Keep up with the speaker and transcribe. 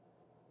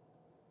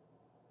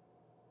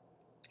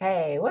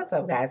Hey, what's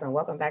up, guys, and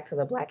welcome back to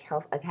the Black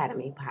Health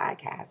Academy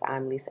podcast.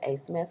 I'm Lisa A.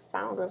 Smith,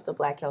 founder of the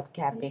Black Health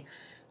Academy,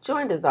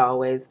 joined as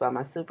always by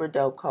my super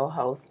dope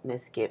co-host,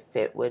 Miss Get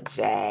Fit with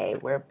Jay.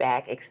 We're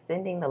back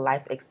extending the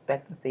life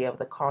expectancy of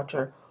the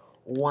culture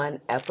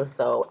one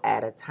episode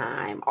at a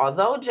time.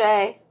 Although,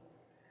 Jay,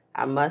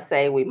 I must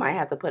say we might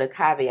have to put a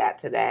caveat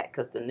to that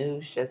because the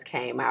news just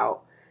came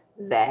out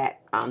that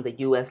the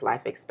U.S.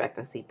 life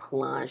expectancy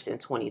plunged in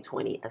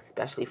 2020,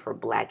 especially for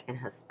Black and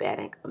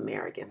Hispanic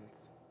Americans.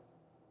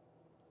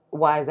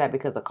 Why is that?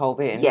 Because of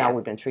COVID and how Yes.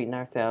 we've been treating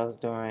ourselves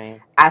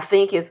during. I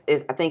think it's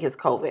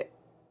COVID.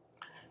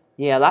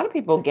 Yeah, a lot of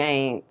people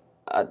gained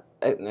an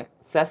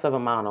excessive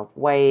amount of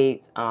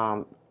weight.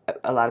 A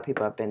lot of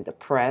people have been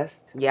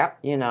depressed. Yep.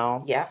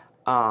 Yep. Yep.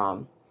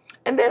 And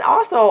then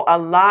also a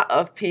lot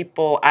of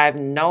people I've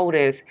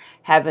noticed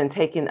have been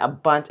taking a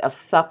bunch of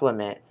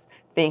supplements,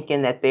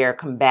 thinking that they're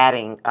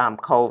combating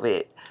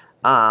COVID.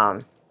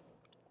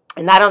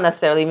 And I don't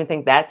necessarily even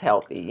think that's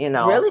healthy,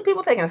 Really?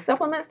 People taking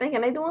supplements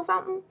thinking they doing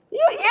something?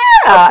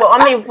 Yeah.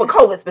 For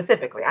COVID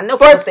specifically. I know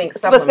people think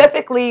supplements.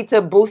 Specifically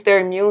to boost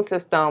their immune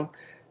system.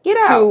 Get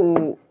out.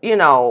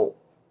 To,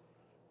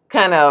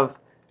 kind of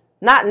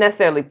not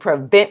necessarily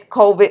prevent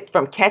COVID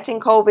from catching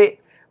COVID,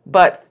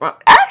 but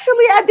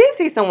actually I did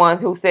see someone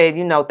who said,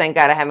 thank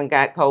God I haven't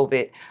got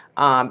COVID.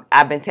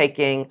 I've been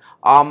taking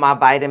all my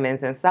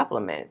vitamins and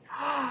supplements.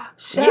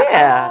 Shut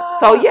up. up.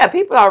 So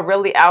people are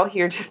really out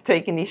here just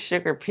taking these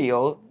sugar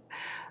pills.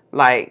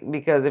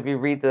 Because if you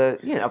read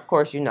of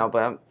course but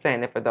I'm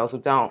saying it for those who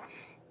don't.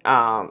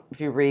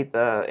 If you read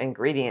the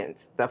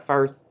ingredients,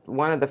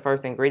 one of the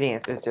first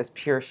ingredients is just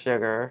pure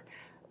sugar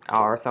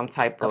or some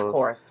type of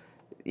course,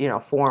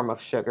 form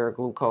of sugar,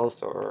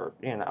 glucose, or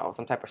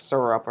some type of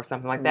syrup or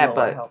something like that. Lord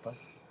But help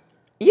us.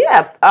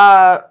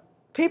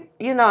 People,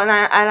 and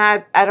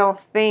I don't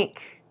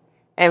think,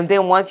 and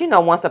then once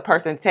a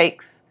person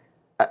takes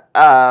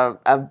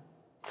a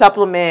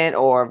supplement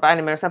or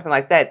vitamin or something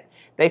like that,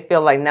 they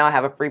feel like now I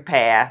have a free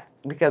pass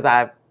because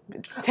I've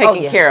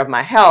taken care of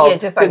my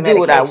health just like to do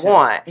what I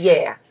want.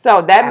 Yeah.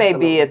 So that may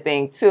be a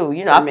thing too.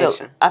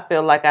 I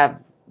feel like I've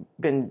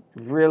been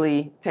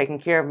really taking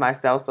care of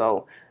myself.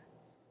 So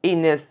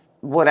eating this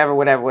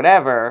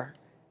whatever,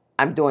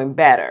 I'm doing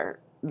better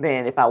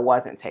than if I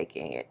wasn't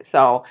taking it.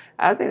 So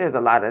I think there's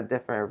a lot of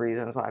different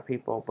reasons why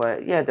people,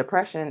 but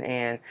depression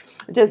and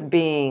just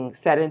being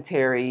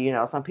sedentary,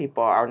 some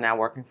people are now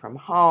working from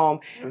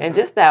home, and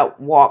just that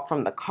walk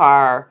from the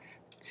car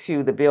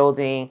to the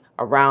building,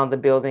 around the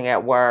building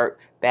at work,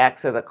 back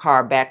to the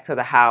car, back to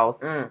the house.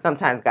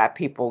 Sometimes got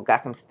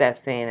some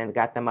steps in and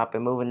got them up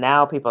and moving.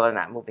 Now people are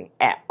not moving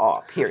at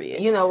all,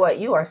 period. You know what?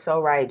 You are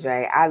so right,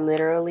 Jay. I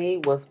literally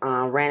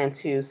ran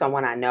into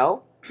someone I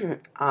know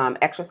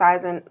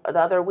exercising the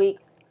other week,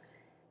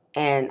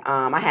 and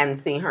I hadn't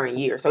seen her in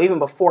years. So even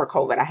before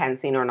COVID, I hadn't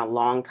seen her in a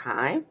long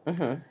time.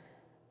 Mm-hmm.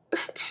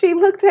 She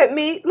looked at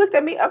me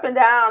up and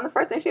down. The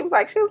first thing she was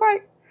like,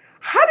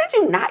 how did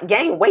you not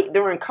gain weight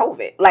during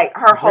COVID? Like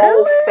her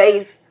whole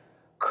face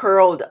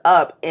curled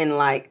up in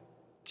like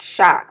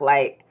shock.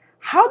 Like,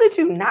 how did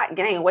you not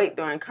gain weight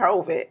during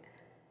COVID?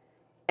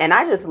 And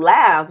I just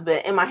laughed,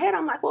 but in my head,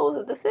 I'm like, what was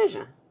the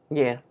decision?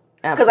 Yeah.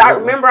 Because I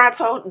remember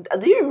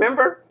do you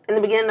remember in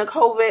the beginning of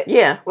COVID?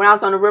 Yeah. When I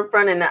was on the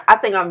riverfront, and I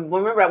think I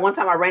remember at one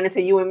time I ran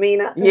into you and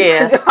Mina.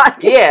 Yeah.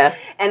 Yeah.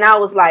 And I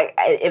was like,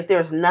 if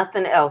there's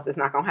nothing else, it's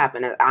not going to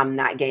happen. I'm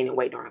not gaining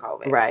weight during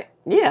COVID. Right.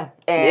 Yeah.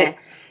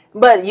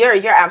 But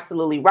you're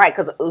absolutely right.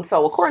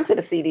 So according to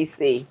the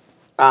CDC,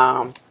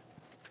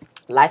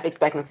 life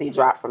expectancy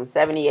dropped from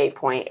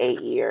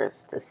 78.8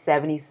 years to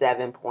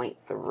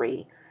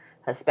 77.3.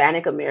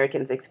 Hispanic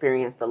Americans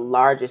experienced the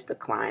largest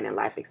decline in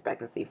life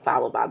expectancy,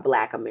 followed by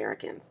Black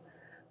Americans.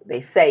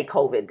 They say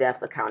COVID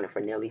deaths accounted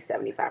for nearly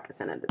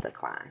 75% of the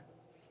decline.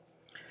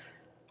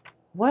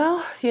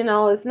 Well,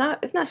 it's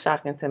not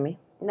shocking to me.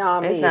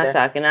 No, it's not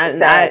shocking.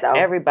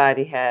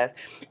 Everybody has,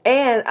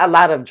 and a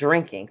lot of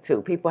drinking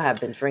too. People have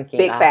been drinking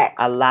big facts.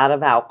 A lot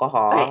of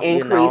alcohol. An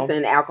increase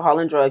in alcohol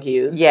and drug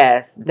use.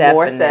 Yes, definitely.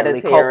 More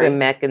sedentary. Coping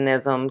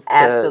mechanisms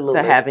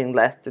to having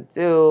less to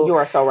do. You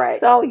are so right.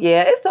 So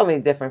it's so many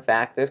different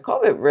factors.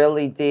 COVID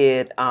really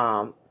did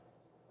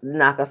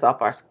knock us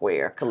off our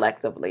square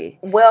collectively.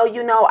 Well,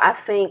 I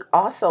think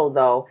also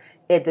though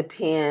it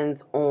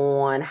depends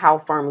on how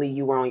firmly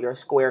you were on your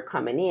square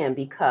coming in,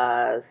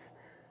 because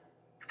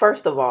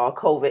first of all,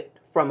 COVID,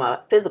 from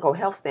a physical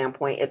health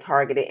standpoint, it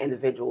targeted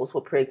individuals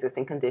with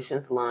pre-existing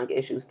conditions, lung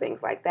issues,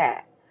 things like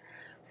that.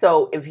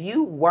 So if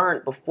you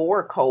weren't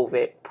before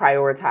COVID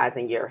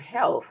prioritizing your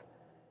health,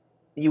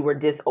 you were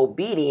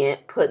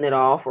disobedient, putting it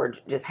off, or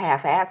just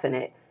half-assing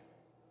it.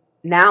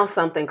 Now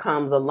something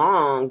comes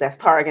along that's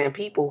targeting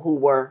people who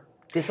were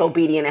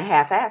disobedient and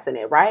half-assing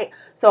it, right?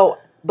 So,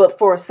 but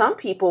for some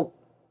people,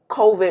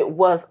 COVID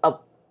was a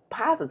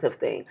positive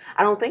thing.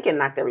 I don't think it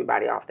knocked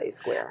everybody off their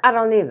square. I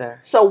don't either.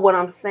 So what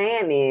I'm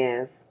saying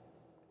is,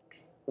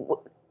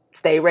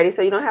 Stay ready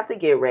so you don't have to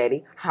get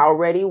ready. How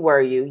ready were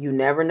you? You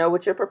never know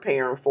what you're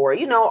preparing for.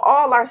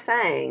 All our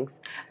sayings.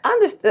 I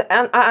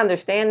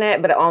understand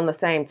that, but on the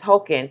same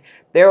token,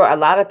 there are a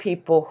lot of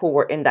people who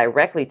were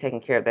indirectly taking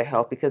care of their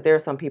health because there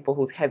are some people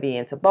who's heavy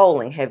into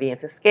bowling, heavy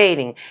into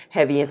skating,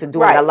 heavy into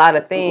doing a lot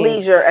of things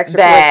leisure,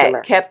 extracurricular,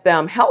 that kept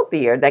them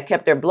healthier, that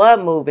kept their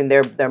blood moving,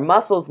 their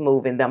muscles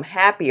moving, them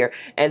happier,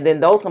 and then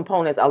those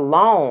components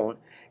alone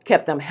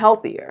kept them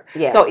healthier.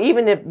 Yes. So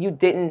even if you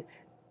didn't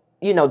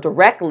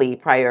directly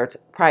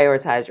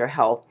prioritize your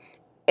health,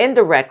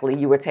 indirectly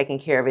you were taking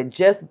care of it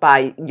just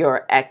by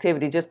your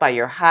activity, just by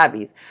your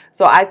hobbies.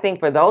 So I think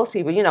for those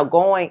people,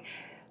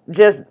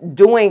 just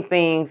doing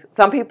things,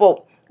 some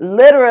people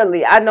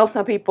literally, I know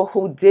some people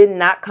who did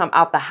not come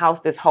out the house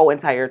this whole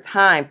entire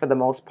time for the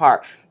most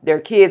part. Their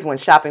kids went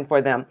shopping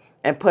for them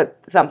and put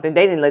something,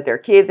 they didn't let their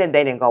kids in,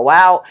 they didn't go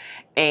out.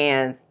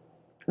 And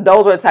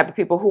those were the type of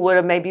people who would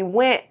have maybe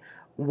went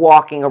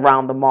walking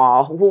around the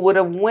mall, who would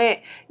have went,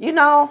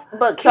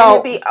 But can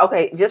it be,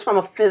 okay, just from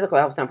a physical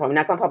health standpoint, we're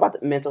not going to talk about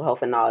the mental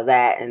health and all of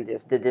that and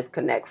just the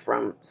disconnect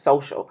from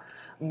social.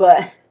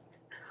 But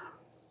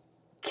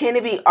can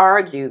it be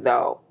argued,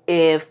 though,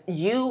 if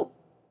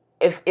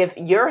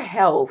your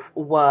health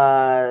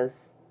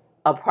was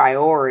a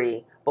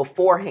priority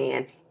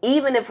beforehand,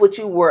 even if what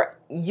you were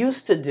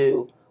used to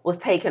do was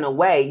taken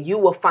away, you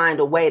will find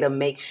a way to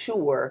make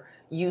sure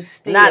you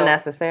still... Not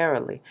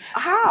necessarily.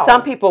 How?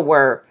 Some people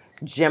were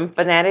gym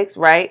fanatics,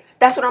 right?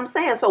 That's what I'm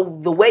saying. So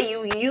the way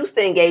you used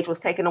to engage was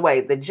taken away.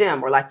 The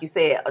gym, or like you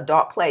said,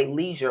 adult play,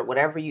 leisure,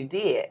 whatever you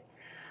did.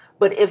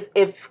 But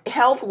if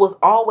health was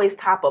always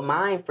top of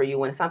mind for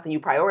you and something you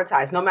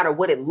prioritize, no matter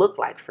what it looked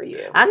like for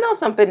you. I know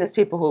some fitness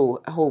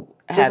people who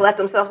just let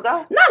themselves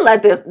go? Not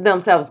let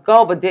themselves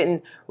go, but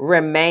didn't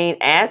remain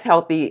as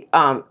healthy.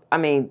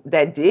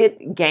 That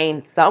did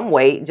gain some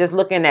weight, just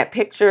looking at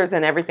pictures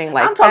and everything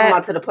like that. I'm talking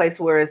about to the place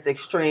where it's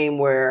extreme,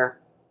 where...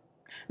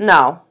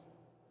 No.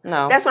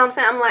 That's what I'm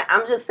saying.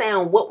 I'm just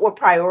saying, what were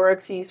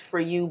priorities for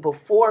you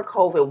before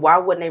COVID? Why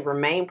wouldn't they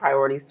remain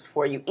priorities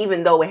for you,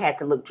 even though it had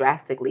to look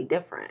drastically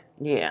different?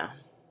 Yeah.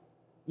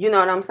 You know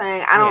what I'm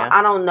saying?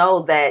 I don't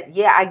know that.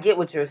 Yeah, I get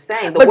what you're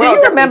saying. But do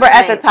you remember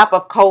at the top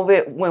of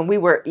COVID when we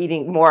were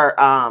eating more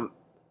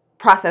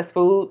processed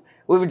food?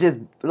 We were just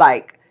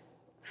like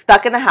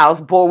stuck in the house.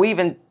 Boy, we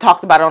even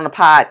talked about it on the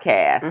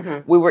podcast.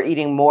 Mm-hmm. We were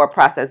eating more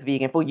processed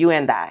vegan food, you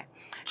and I.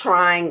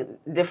 Trying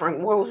different...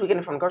 Where was we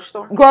getting from? The grocery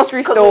store?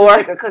 Grocery store.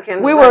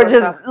 We were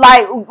just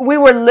we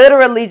were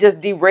literally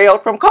just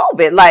derailed from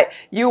COVID.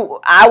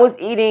 I was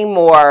eating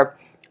more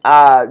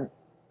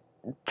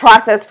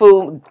processed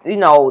food,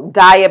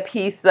 diet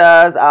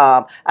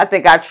pizzas. I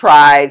think I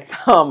tried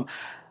some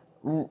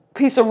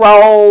pizza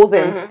rolls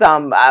and mm-hmm.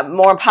 some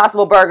more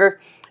Impossible burgers.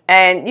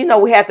 And,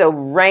 we had to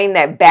rein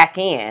that back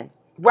in.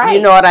 Right.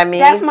 You know what I mean?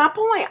 That's my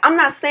point. I'm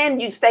not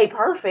saying you stay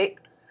perfect.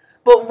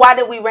 But why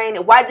did we rein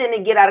it? Why didn't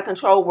it get out of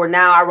control where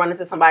now I run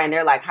into somebody and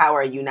they're like, how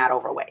are you not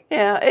overweight?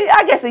 Yeah,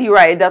 I guess you're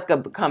right. It does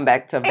come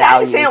back to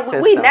value. I'm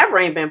saying we never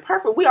ain't been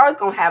perfect. We always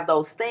going to have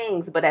those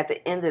things. But at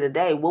the end of the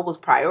day, what was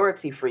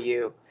priority for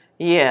you?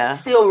 Yeah.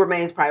 Still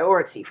remains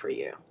priority for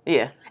you.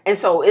 Yeah. And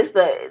so it's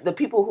the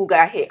people who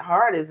got hit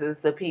hardest is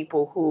the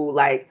people who,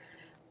 like,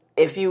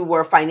 if you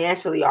were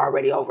financially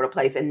already over the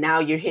place and now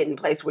you're hitting a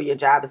place where your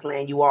job is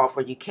laying you off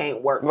or you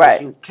can't work,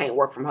 right. You can't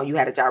work from home. You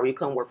had a job where you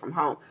couldn't work from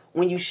home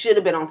when you should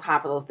have been on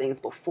top of those things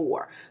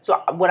before. So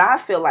what I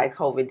feel like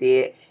COVID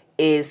did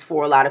is,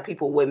 for a lot of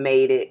people, what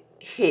made it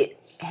hit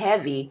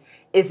heavy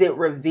is it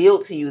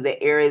revealed to you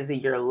the areas of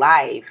your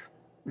life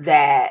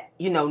that,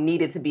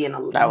 needed to be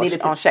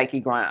on shaky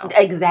ground.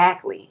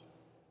 Exactly.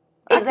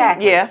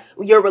 Yeah.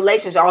 Your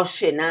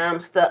relationship, now I'm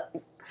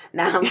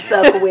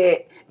stuck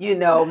with,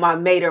 my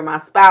mate or my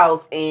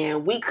spouse,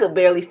 and we could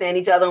barely stand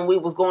each other and we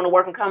was going to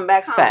work and coming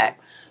back home.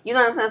 Facts. You know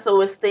what I'm saying?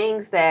 So it's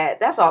things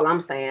that's all I'm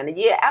saying. And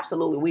yeah,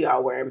 absolutely, we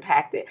all were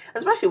impacted,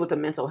 especially with the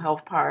mental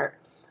health part,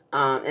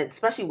 and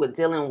especially with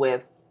dealing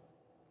with,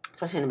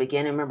 especially in the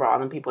beginning, remember all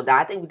them people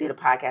died. I think we did a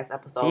podcast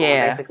episode on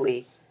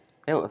basically.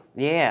 It was,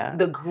 yeah.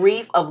 The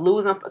grief of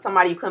losing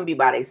somebody you couldn't be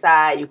by their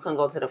side. You couldn't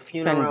go to the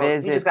funeral.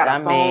 Visit, you just got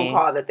a phone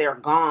call that they're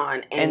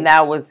gone. And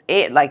that was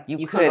it. Like,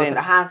 you couldn't go to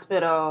the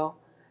hospital.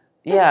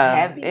 It was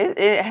heavy.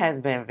 It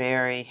has been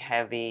very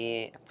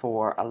heavy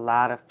for a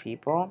lot of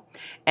people.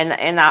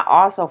 And I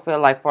also feel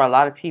like for a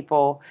lot of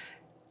people,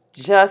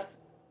 just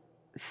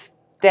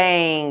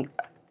trying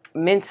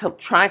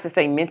to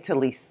stay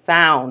mentally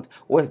sound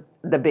was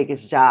the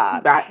biggest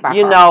job. By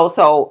far.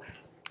 So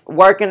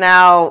working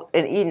out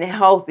and eating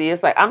healthy,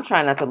 it's like, I'm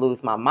trying not to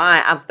lose my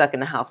mind. I'm stuck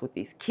in the house with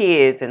these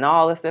kids and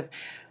all this stuff.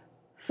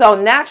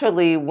 So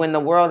naturally, when the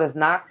world is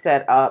not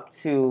set up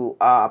to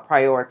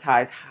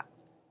prioritize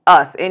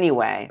us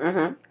anyway,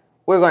 mm-hmm.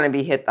 we're going to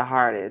be hit the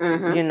hardest,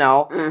 mm-hmm.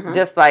 Mm-hmm.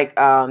 Just like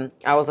I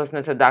was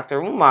listening to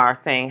Dr. Umar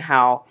saying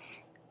how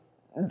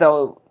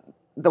the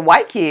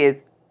white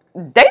kids,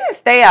 they didn't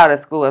stay out of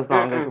school as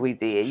long as we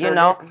did.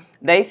 Sure.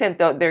 They sent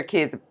their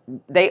kids,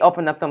 they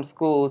opened up them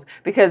schools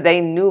because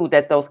they knew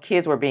that those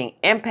kids were being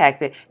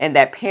impacted and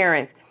that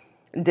parents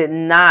did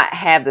not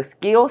have the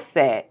skill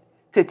set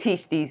to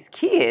teach these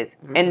kids,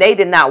 Mm-hmm. and they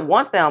did not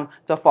want them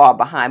to fall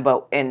behind.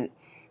 But in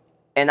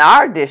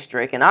our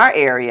district, in our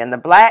area, in the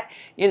Black,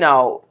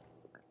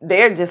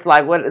 they're just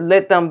like, what?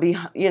 Let them be,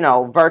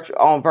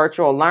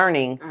 virtual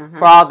learning Mm-hmm.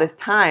 for all this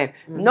time,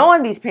 Mm-hmm.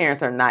 knowing these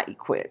parents are not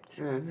equipped.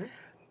 Mm-hmm.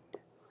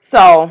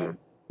 So,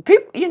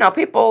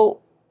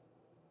 people,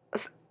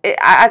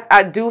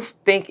 I do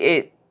think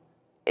it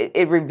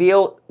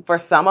revealed for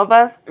some of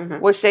us Mm-hmm.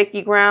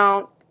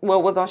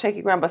 what was on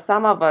shaky ground, but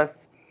some of us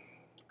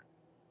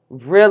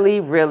really,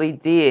 really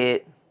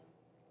did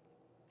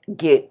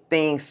get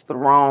things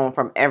thrown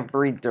from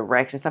every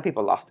direction. Some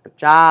people lost their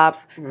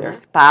jobs, mm-hmm. their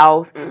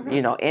spouse,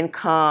 mm-hmm.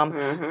 Income,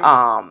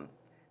 mm-hmm.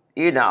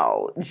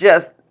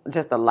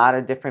 Just a lot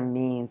of different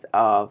means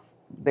of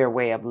their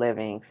way of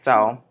living.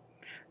 So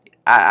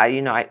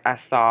I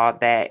saw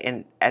that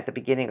at the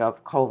beginning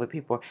of COVID,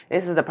 people,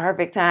 this is the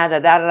perfect time, da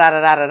da da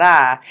da da da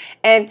da.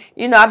 And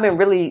I've been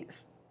really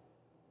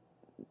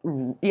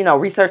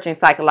researching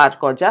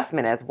psychological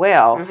adjustment as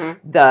well.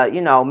 Mm-hmm.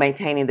 The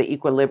maintaining the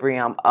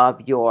equilibrium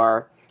of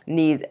your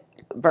needs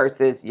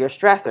versus your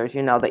stressors,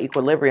 the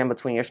equilibrium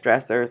between your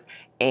stressors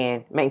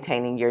and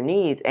maintaining your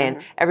needs. And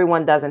mm-hmm.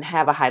 everyone doesn't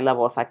have a high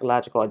level of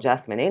psychological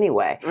adjustment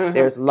anyway. Mm-hmm.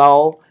 There's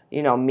low,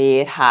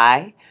 mid,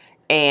 high.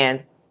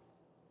 And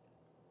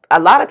a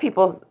lot of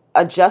people's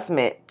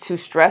adjustment to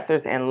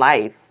stressors in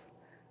life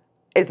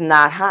is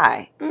not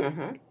high.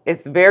 Mm-hmm.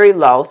 It's very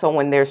low. So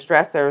when there's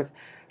stressors,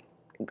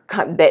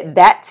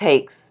 that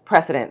takes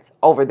precedence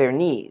over their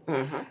needs.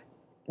 Mm-hmm.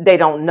 They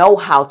don't know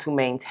how to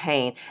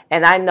maintain.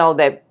 And I know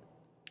that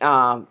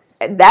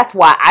that's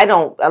why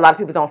a lot of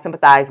people don't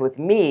sympathize with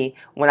me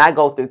when I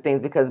go through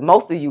things, because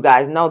most of you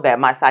guys know that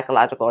my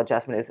psychological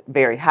adjustment is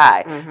very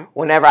high. Mm-hmm.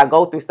 Whenever I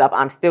go through stuff,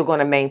 I'm still going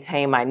to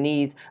maintain my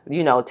needs,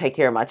 take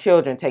care of my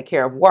children, take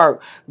care of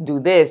work,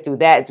 do this, do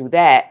that,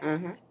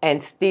 mm-hmm.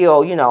 and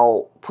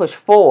still, push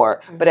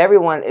forward. Mm-hmm. But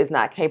everyone is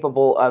not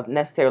capable of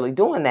necessarily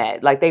doing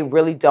that. Like, they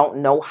really don't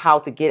know how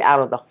to get out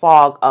of the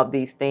fog of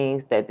these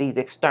things, that these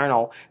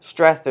external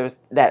stressors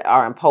that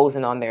are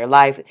imposing on their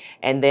life,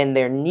 and then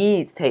their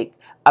needs take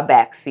a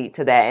backseat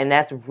to that. And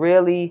that's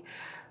really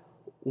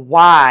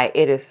why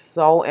it is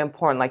so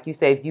important. Like you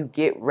say, if you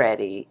get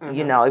ready,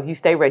 mm-hmm. If you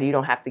stay ready, you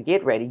don't have to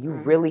get ready. You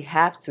mm-hmm. really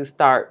have to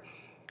start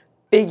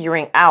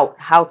figuring out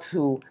how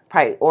to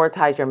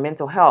prioritize your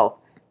mental health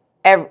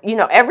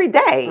every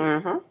day,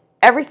 mm-hmm.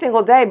 every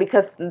single day,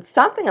 because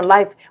something in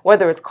life,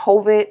 whether it's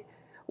COVID,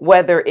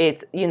 whether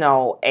it's,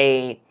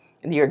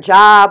 your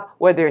job,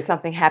 whether it's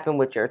something happened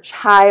with your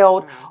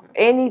child, mm-hmm.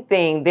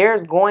 anything,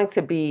 there's going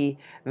to be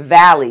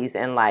valleys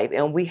in life,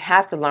 and we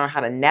have to learn how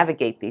to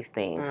navigate these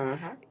things.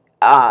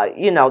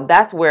 Mm-hmm.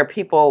 That's where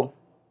people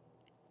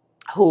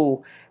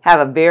who have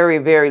a very,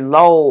 very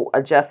low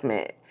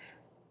adjustment,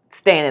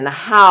 staying in the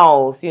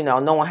house,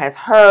 no one has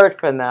heard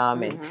from them,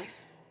 mm-hmm.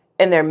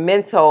 and their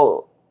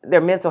mental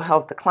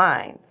health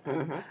declines.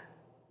 Mm-hmm.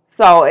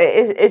 So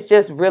it's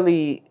just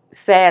really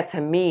sad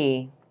to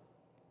me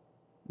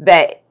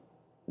that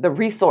the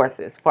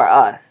resources for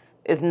us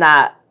is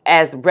not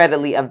as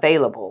readily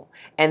available,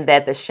 and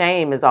that the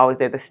shame is always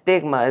there, the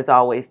stigma is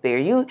always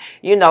there.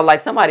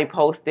 Like somebody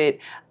posted,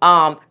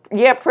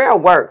 prayer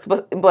works,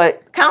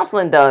 but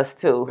counseling does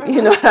too. Mm-hmm.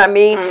 You know what I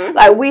mean? Mm-hmm.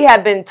 Like, we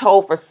have been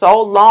told for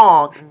so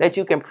long mm-hmm. that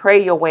you can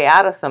pray your way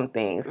out of some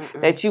things,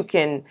 mm-hmm. that you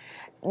can.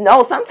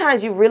 No,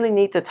 sometimes you really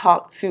need to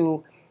talk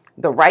to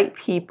the right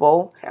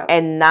people, yep.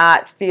 and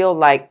not feel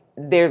like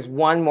there's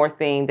one more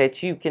thing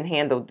that you can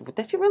handle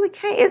that you really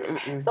can't.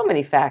 It's so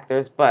many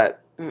factors,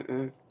 but.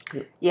 Mm-mm.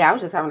 Yeah, I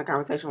was just having a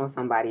conversation with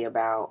somebody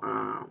about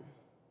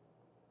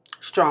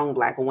strong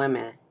Black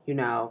women,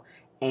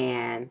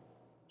 and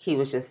he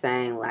was just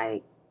saying,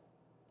 like,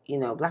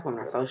 Black women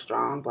are so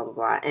strong, blah, blah,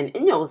 blah. And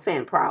was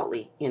saying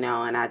proudly, and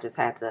I just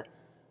had to,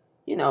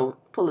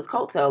 pull his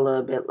coattail a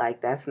little bit,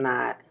 like, that's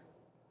not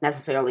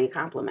necessarily a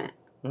compliment.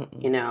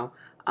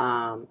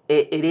 Mm-mm.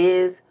 It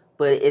is,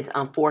 but it's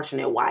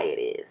unfortunate why it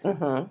is,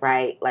 mm-hmm.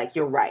 right? Like,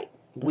 you're right.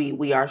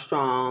 We are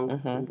strong.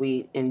 Mm-hmm.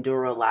 We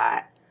endure a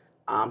lot.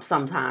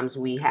 Sometimes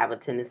we have a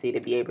tendency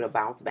to be able to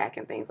bounce back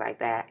and things like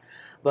that.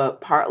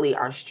 But partly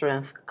our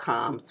strength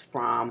comes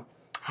from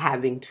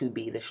having to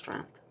be the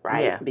strength,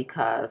 right? Yeah.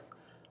 Because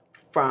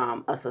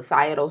from a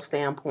societal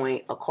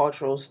standpoint, a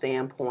cultural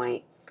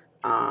standpoint,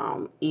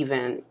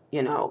 even,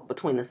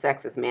 between the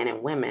sexes, men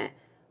and women,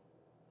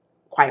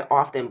 quite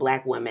often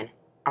Black women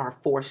are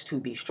forced to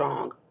be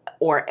strong,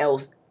 or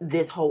else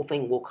this whole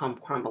thing will come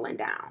crumbling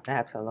down.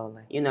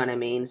 Absolutely. You know what I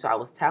mean? So I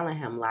was telling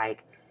him,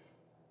 like,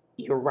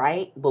 you're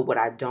right, but what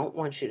I don't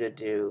want you to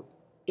do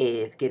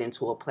is get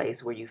into a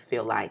place where you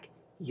feel like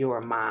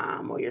your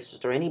mom or your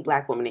sister or any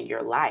Black woman in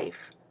your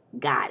life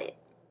got it.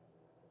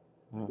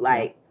 Mm-hmm.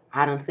 Like,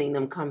 I done seen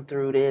them come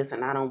through this,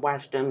 and I don't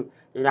watch them.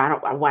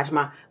 I watch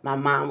my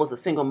mom was a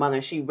single mother,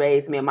 and she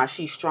raised me, and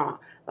she's strong.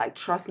 Like,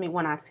 trust me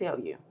when I tell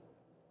you,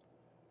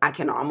 I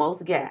can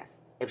almost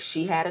guess if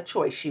she had a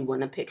choice, she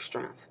wouldn't have picked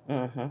strength.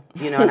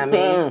 Mm-hmm. You know what I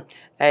mean?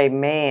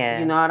 Amen.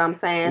 You know what I'm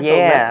saying? Yeah.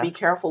 So let's be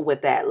careful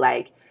with that.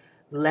 Like,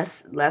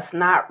 let's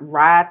not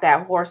ride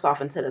that horse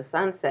off into the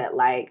sunset.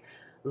 Like,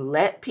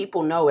 let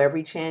people know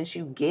every chance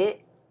you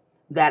get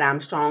that I'm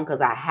strong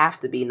because I have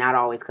to be, not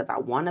always because I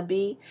want to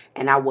be.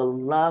 And I would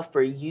love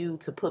for you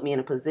to put me in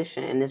a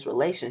position in this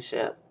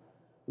relationship,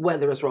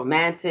 whether it's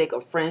romantic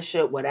or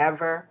friendship,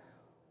 whatever,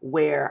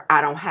 where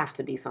I don't have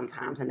to be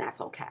sometimes, and that's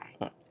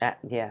okay.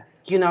 Yes.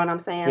 You know what I'm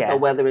saying? Yes. So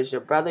whether it's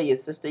your brother, your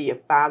sister, your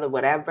father,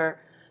 whatever,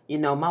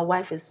 my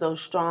wife is so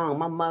strong.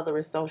 My mother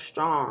is so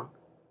strong.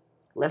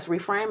 Let's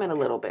reframe it a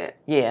little bit.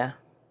 Yeah.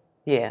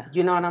 Yeah.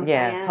 You know what I'm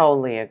saying? Yeah,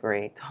 totally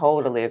agree.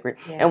 Totally agree.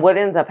 Yeah. And what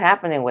ends up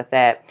happening with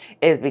that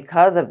is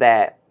because of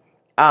that,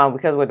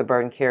 because we're the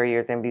burden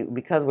carriers and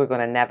because we're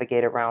going to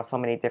navigate around so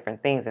many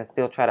different things and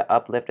still try to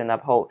uplift and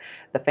uphold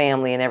the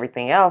family and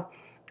everything else,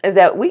 is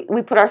that we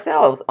put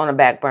ourselves on a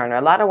back burner.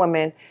 A lot of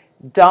women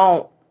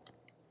don't.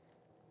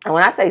 And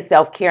when I say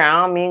self-care,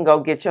 I don't mean go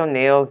get your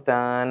nails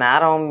done. I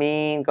don't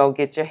mean go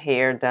get your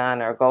hair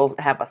done or go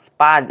have a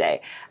spa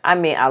day. I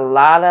mean, a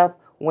lot of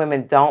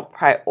women don't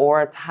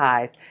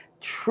prioritize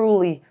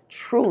truly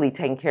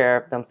taking care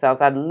of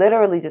themselves. I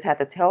literally just have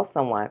to tell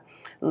someone,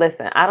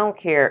 listen, I don't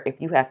care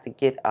if you have to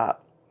get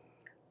up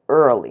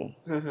early,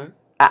 an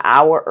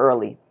hour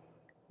early,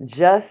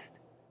 just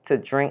to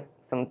drink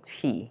some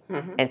tea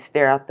and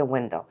stare out the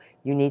window.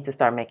 You need to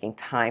start making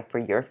time for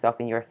yourself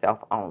and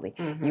yourself only.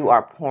 You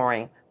are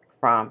pouring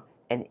from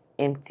an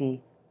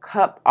empty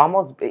cup.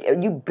 Almost,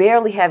 you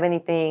barely have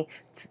anything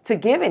to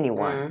give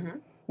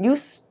anyone. You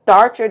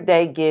start your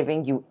day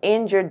giving, you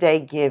end your day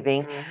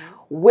giving.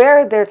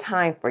 Where is there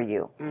time for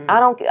you? I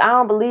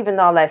don't believe in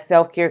all that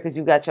self-care because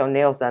you got your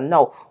nails done.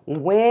 No.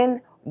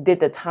 When did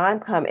the time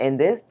come in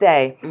this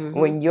day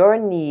when your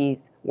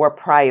needs were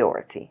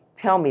priority?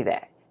 Tell me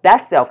that.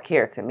 That's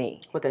self-care to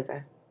me. What they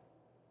say?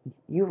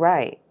 You're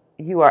right.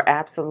 You are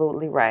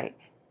absolutely right.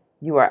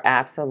 You are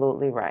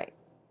absolutely right.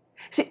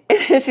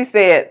 She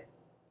said,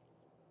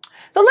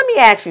 so let me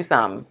ask you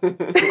something.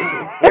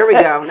 Here we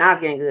go. Now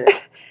it's getting good.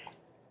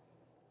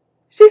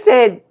 She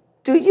said,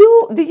 do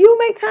you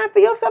make time for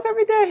yourself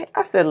every day?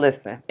 I said,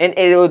 listen. And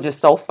it was just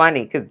so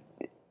funny because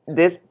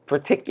this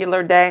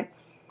particular day,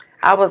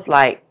 I was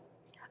like,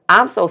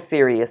 I'm so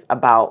serious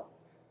about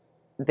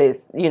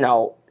this,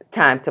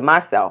 time to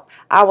myself.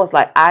 I was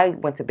like, I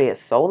went to bed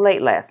so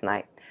late last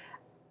night.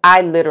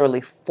 I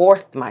literally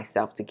forced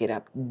myself to get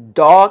up,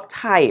 dog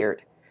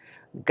tired,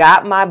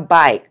 got my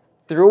bike,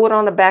 threw it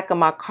on the back of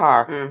my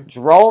car,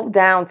 drove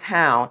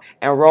downtown,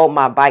 and rode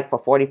my bike for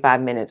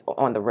 45 minutes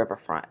on the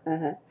riverfront.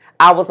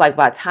 I was like,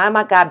 by the time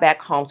I got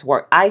back home to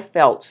work, I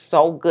felt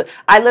so good.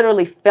 I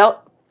literally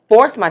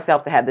forced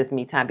myself to have this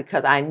me time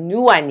because I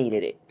knew I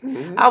needed it.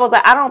 I was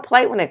like, I don't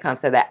play when it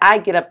comes to that. I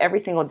get up every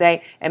single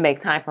day and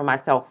make time for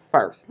myself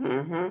first.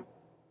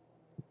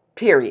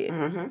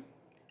 Period.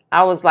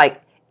 I was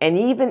like, and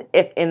even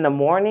if in the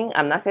morning,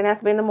 I'm not saying it has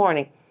to be in the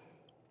morning,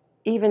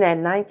 even at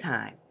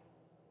nighttime,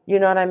 you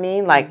know what I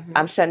mean? Like,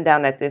 I'm shutting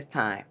down at this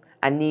time.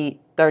 I need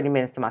 30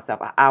 minutes to myself,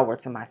 an hour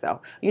to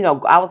myself.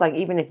 I was like,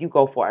 even if you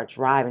go for a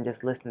drive and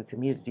just listen to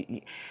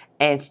music,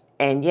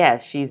 and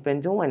yes, she's been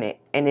doing it.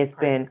 And it's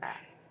been,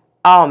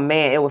 oh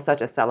man, it was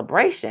such a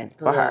celebration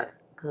for her.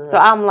 Good. So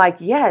I'm like,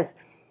 yes,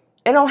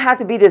 it don't have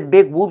to be this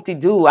big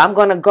whoop-de-doo. I'm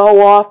going to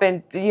go off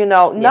and,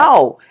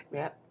 no.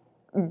 Yep.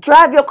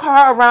 Drive your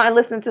car around and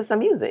listen to some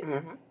music.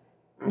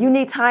 You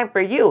need time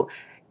for you,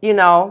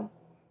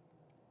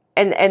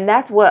 And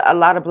that's what a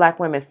lot of black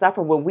women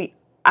suffer with.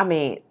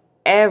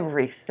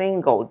 Every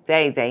single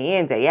day, day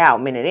in, day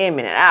out, minute in,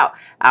 minute out,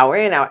 hour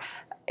in, hour.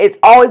 It's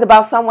always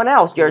about someone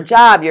else, your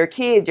job, your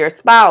kids, your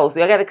spouse.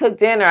 I got to cook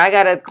dinner. I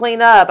got to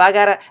clean up. I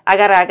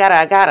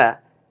gotta.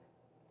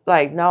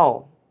 Like,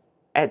 no.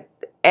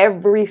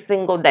 Every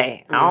single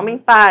day. I don't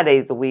mean 5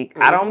 days a week.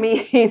 I don't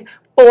mean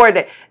 4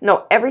 days.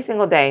 No, every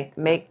single day,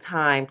 make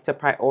time to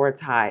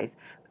prioritize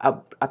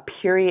a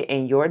period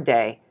in your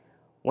day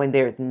when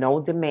there's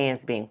no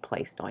demands being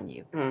placed on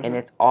you. And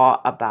it's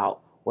all about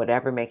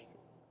whatever makes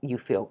you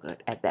feel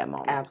good at that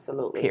moment.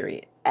 Absolutely.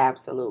 Period.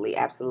 Absolutely.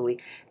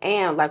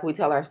 And like we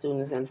tell our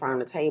students in Farm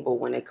to Table,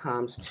 when it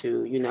comes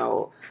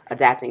to,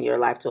 adapting your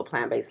life to a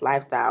plant-based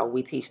lifestyle,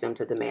 we teach them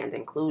to demand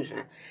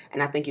inclusion.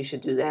 And I think you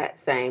should do that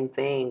same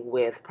thing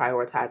with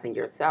prioritizing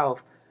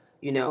yourself.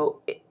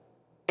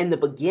 In the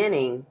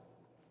beginning,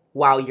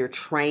 while you're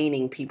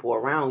training people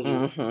around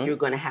you, you're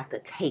going to have to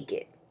take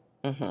it.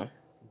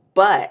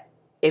 But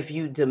if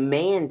you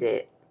demand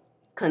it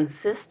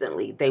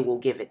consistently, they will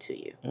give it to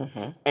you.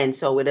 And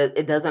so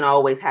it doesn't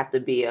always have to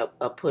be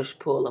a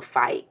push-pull, a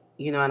fight.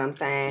 You know what I'm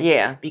saying?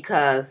 Yeah.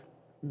 Because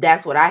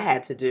that's what I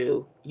had to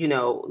do.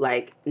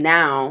 Like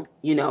now,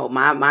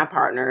 my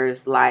partner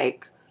is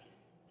like,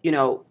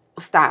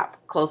 stop,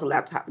 close the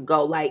laptop,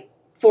 go, like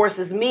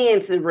forces me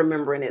into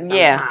remembering it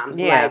sometimes.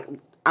 Yeah. Like,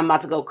 I'm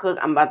about to go cook.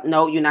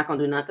 No, you're not going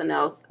to do nothing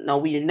else. No,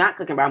 we're not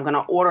cooking, but I'm going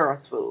to order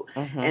us food.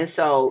 And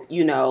so,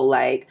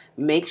 like,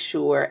 make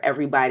sure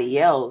everybody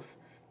else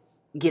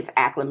gets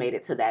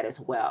acclimated to that as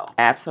well.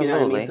 Absolutely. You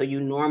know what I mean? So you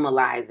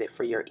normalize it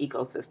for your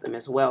ecosystem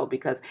as well,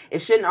 because it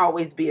shouldn't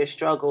always be a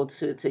struggle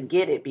to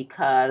get it,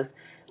 because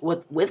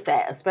with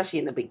that, especially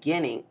in the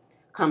beginning,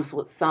 comes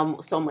with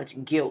so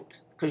much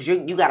guilt, because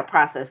you got to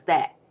process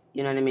that.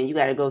 You know what I mean? You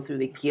got to go through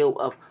the guilt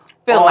of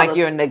feeling like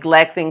you're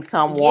neglecting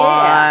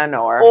someone,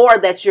 or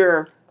that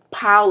you're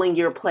piling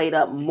your plate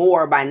up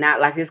more by not,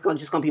 like, it's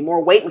just gonna be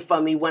more waiting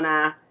for me when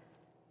I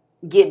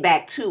get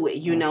back to it.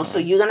 You know, so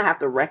you're gonna have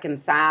to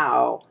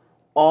reconcile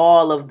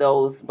all of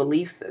those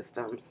belief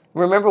systems.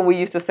 Remember, we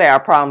used to say our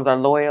problems are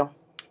loyal.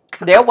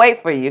 They'll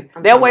wait for you.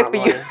 They'll wait for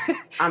you.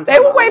 They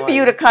will wait for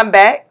you to come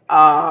back.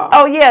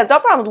 Oh yeah,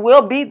 those problems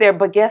will be there,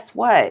 but guess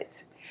what?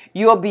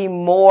 You'll be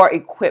more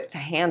equipped to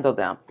handle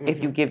them if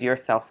you give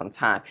yourself some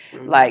time.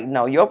 Like,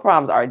 no, your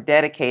problems are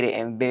dedicated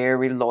and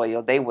very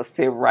loyal. They will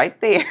sit right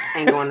there.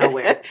 Ain't going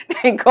nowhere.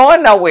 Ain't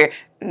going nowhere.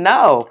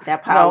 No.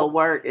 That pile of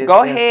work is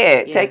go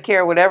ahead. Yeah. Take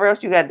care of whatever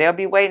else you got. They'll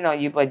be waiting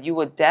on you, but you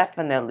will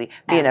definitely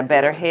be in a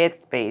better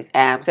headspace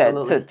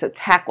to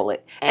tackle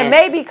it. And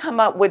maybe come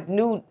up with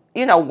new,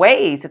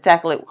 ways to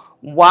tackle it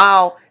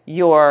while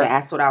you're...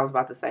 That's what I was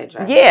about to say,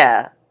 Jay.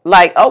 Yeah.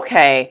 Like,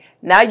 okay,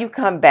 now you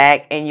come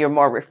back and you're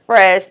more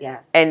refreshed.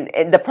 Yes. And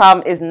the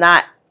problem is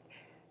not,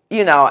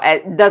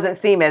 it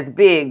doesn't seem as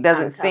big,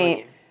 doesn't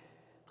seem...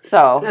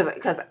 So...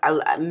 Because,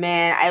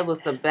 man, it was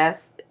the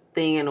best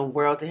thing in the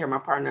world to hear my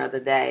partner the other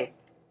day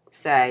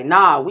say,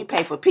 "Nah, we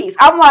pay for peace."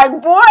 I'm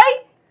like, boy,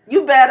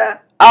 you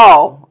better.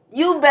 Oh.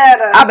 You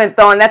better. I've been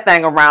throwing that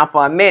thing around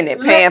for a minute,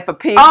 paying for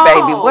peace,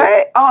 baby.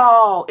 What?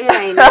 Oh, it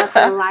ain't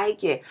nothing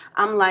like it.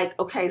 I'm like,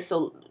 okay,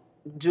 so...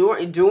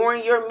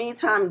 During your me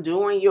time,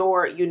 during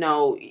your,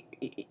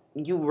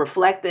 you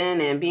reflecting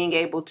and being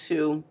able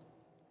to,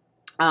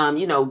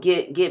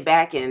 get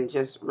back and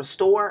just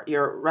restore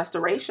your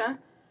restoration,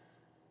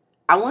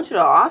 I want you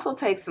to also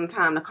take some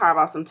time to carve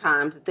out some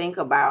time to think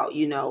about,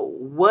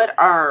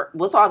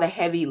 what's all the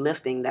heavy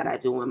lifting that I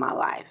do in my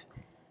life,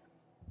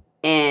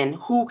 and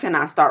who can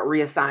I start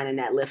reassigning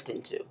that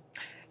lifting to?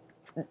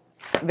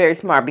 Very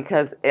smart,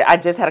 because I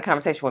just had a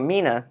conversation with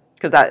Mina,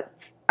 because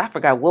I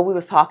forgot what we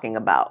was talking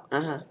about.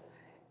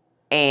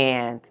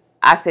 And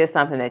I said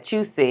something that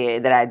you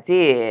said that I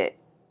did.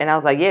 And I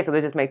was like, yeah, because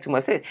it just makes too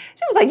much sense.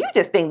 She was like, you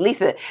just think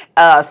Lisa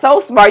so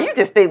smart. You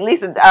just think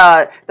Lisa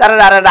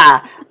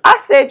da-da-da-da-da.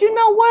 I said, you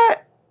know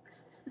what?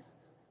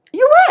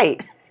 You're right.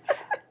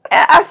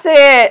 And I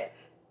said,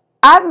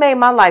 I've made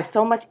my life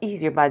so much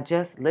easier by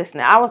just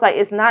listening. I was like,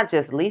 it's not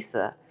just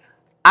Lisa.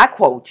 I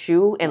quote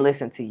you and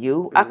listen to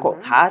you. I quote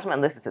Tajma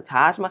and listen to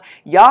Tajma.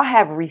 Y'all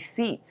have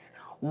receipts.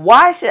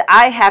 Why should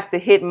I have to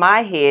hit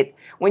my head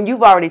when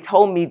you've already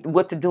told me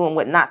what to do and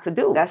what not to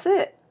do? That's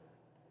it.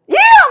 Yeah,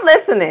 I'm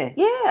listening.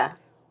 Yeah.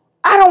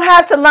 I don't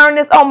have to learn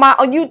this on my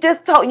own. You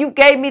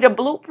gave me the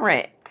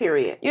blueprint.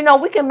 Period.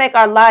 We can make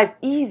our lives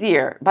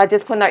easier by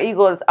just putting our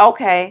egos,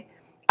 okay.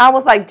 I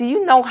was like, do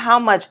you know how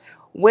much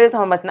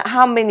wisdom,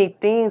 how many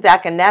things that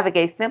I can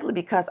navigate simply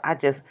because I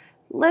just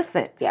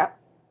listened? Yep.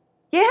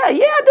 Yeah,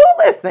 I do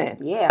listen.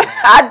 Yeah.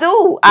 I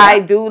do. Yeah. I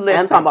do listen. And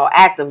I'm talking about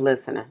active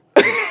listening.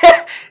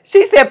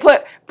 She said,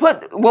 put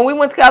when we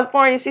went to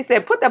California, she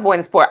said, put that boy in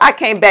the sport. I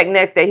came back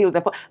next day. He was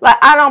in sport. Like,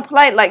 I don't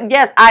play. Like,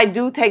 yes, I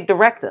do take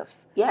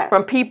directives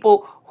from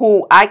people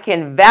who I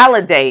can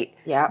validate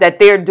that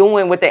they're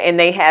doing with it and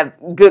they have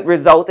good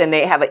results and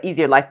they have an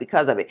easier life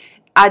because of it.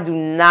 I do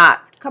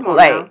not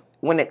play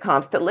when it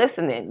comes to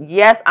listening.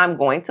 Yes, I'm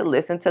going to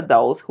listen to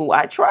those who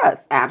I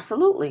trust.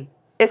 Absolutely.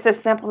 It's as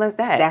simple as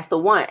that. That's the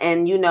one.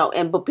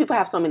 And, but people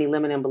have so many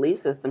limiting belief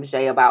systems,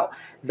 Jay, about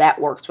that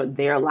works for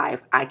their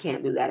life. I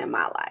can't do that in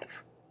my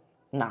life.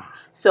 No.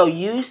 So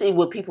usually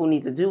what people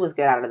need to do is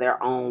get out of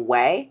their own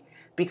way,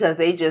 because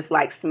they just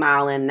like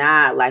smile and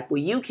nod like,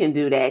 well, you can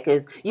do that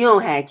because you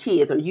don't have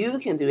kids, or you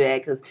can do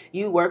that because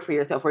you work for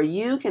yourself, or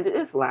you can do.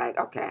 It's like,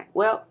 okay,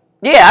 well.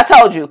 Yeah, I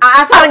told you.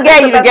 I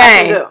gave you the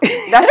game.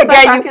 That's the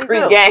best I can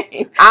do.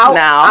 Game.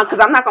 Now, because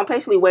I'm not going to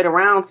patiently wait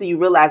around till you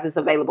realize it's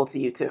available to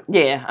you too.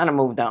 Yeah, I done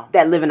moved on.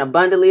 That living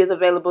abundantly is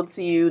available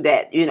to you.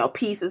 That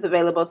peace is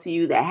available to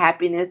you. That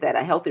happiness, that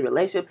a healthy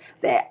relationship,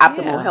 that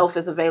optimal health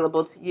is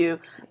available to you.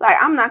 Like,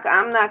 I'm not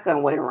going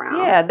to wait around.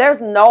 Yeah,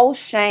 there's no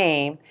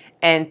shame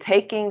in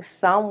taking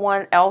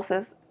someone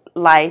else's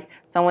life,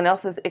 someone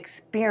else's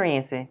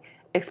experiences,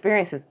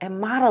 and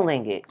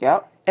modeling it.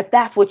 Yep. If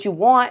that's what you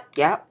want.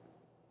 Yep.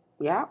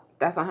 Yeah,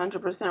 that's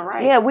 100%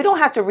 right. Yeah, we don't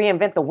have to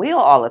reinvent the wheel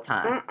all the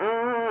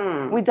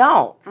time. We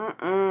don't.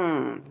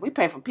 We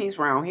pay for peace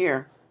around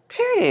here.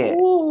 Period.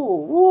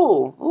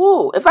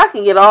 Ooh. If I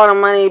can get all the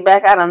money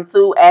back I done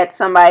threw at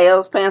somebody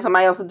else, paying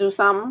somebody else to do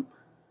something,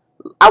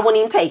 I wouldn't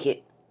even take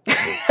it.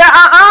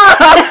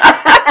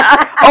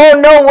 Oh,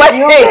 no way.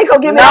 You don't think he'll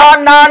give me no.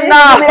 Give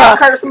me that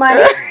curse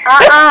money.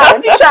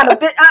 You trying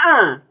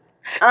to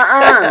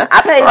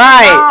I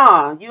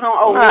paid you. You don't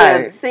owe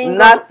me a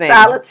single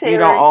solitary. You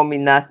don't owe me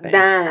nothing.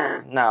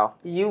 Dime. No.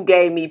 You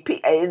gave me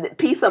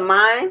peace of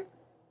mind.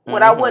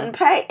 What I wouldn't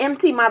pay.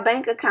 Empty my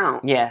bank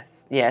account. Yes.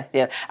 Yes.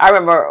 I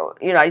remember,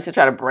 I used to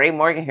try to braid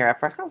Morgan hair at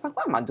first. I was like,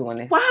 why am I doing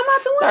this? Why am I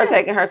doing Started this?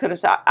 taking her to the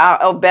shop.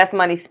 Oh, best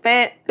money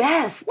spent.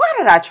 Best. Why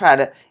did I try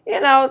to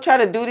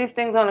do these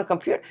things on a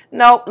computer?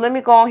 No, let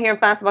me go on here and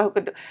find somebody who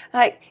could do.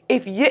 Like,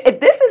 if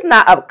this is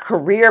not a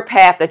career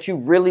path that you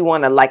really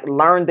want to like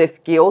learn this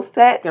skill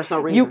set, there's no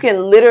reason. You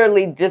can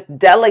literally just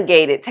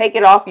delegate it, take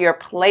it off your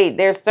plate.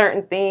 There's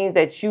certain things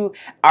that you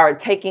are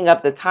taking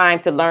up the time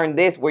to learn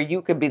this, where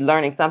you could be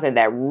learning something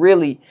that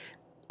really,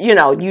 you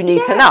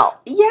need to know.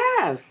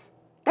 Yes,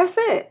 that's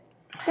it.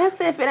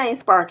 If it ain't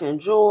sparking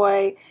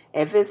joy,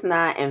 if it's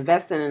not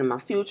investing in my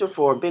future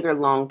for a bigger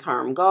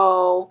long-term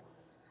goal,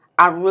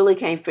 I really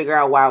can't figure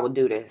out why I would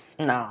do this.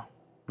 No.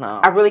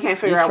 I really can't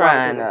figure out why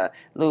I would do this. Trying to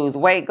lose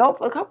weight, go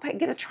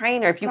get a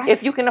trainer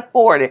if you can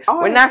afford it.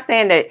 We're not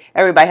saying that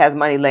everybody has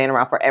money laying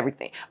around for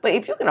everything, but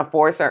if you can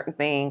afford certain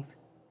things,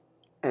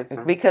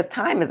 because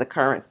time is a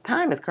currency.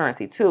 Time is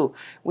currency too.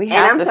 We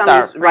have to start. And I'm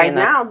telling you right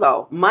now,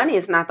 though, money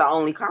is not the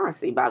only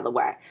currency. By the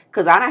way,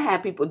 because I done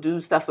had people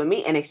do stuff for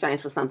me in exchange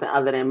for something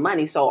other than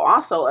money. So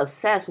also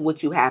assess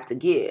what you have to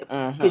give,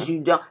 because you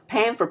don't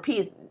paying for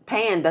peace.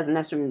 Paying doesn't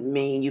necessarily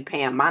mean you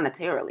paying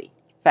monetarily.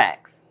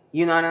 Facts.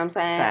 You know what I'm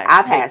saying? Facts.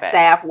 I've had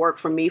staff work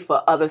for me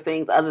for other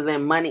things other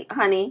than money,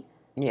 honey.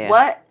 Yeah.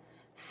 What?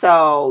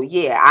 So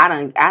yeah, I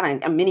done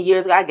many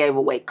years ago I gave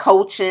away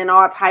coaching,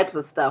 all types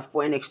of stuff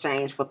in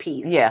exchange for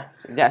peace. Yeah,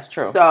 that's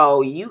true.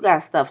 So you got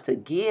stuff to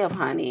give,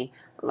 honey.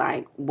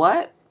 Like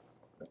what?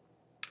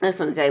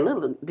 Listen, Jay,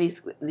 look this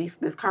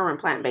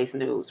current plant-based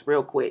news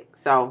real quick.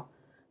 So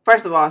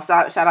first of all,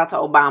 shout out to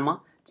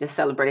Obama. Just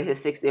celebrated his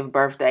 60th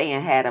birthday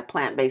and had a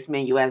plant-based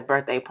menu as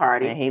birthday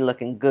party. And he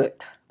looking good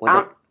with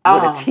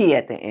a T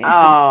at the end.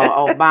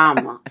 Oh,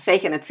 Obama.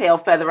 Shaking a tail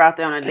feather out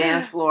there on the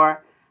dance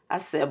floor. I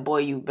said,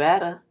 boy, you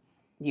better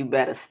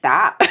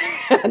stop.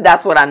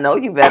 That's what I know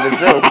you better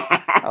do.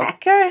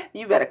 Okay.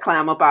 You better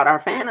climb up out our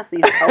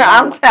fantasies.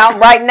 I'm telling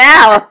right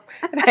now,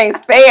 it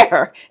ain't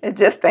fair. It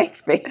just ain't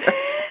fair.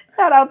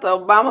 Shout out to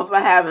Obama for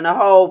having a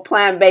whole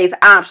plant-based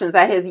options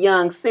at his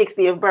young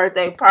 60th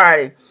birthday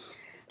party.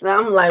 And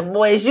I'm like,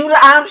 boy, is you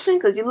the option?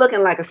 Because you're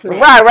looking like a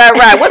snack.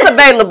 Right. What's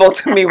available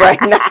to me right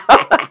now?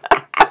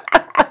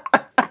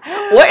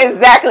 What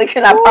exactly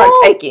can I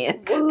partake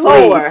in?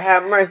 Lord,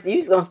 have mercy. You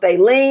just going to stay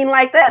lean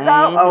like that,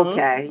 though?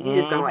 Okay. You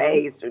just going to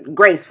age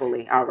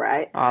gracefully. All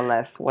right. All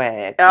that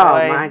swag.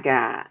 Oh, my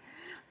God.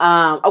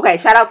 Okay,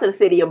 shout out to the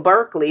city of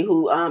Berkeley,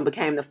 who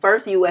became the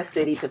first U.S.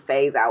 city to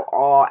phase out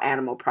all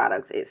animal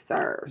products it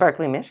serves.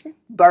 Berkeley, Michigan?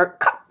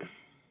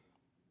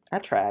 I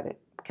tried it.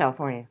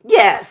 California?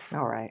 Yes.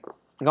 All right.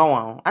 Go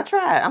on. I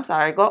tried. I'm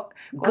sorry. Go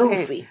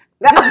Goofy.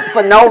 Ahead.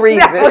 For no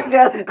reason. That was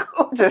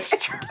just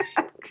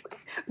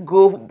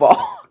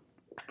goofball.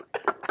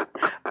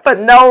 For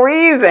no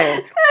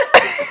reason.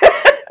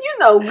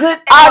 Good.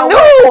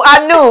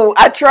 I knew.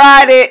 I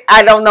tried it.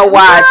 I don't know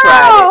why I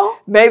tried it.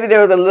 Maybe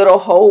there was a little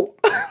hope.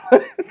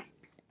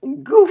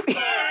 Goofy.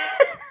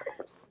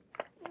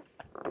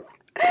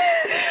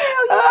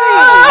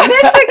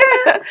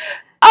 Michigan.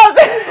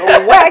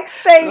 A whack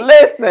state.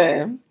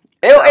 Listen,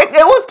 it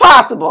was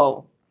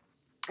possible.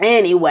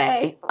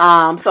 Anyway,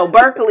 so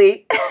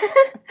Berkeley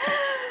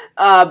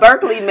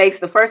makes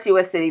the first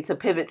U.S. city to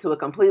pivot to a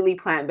completely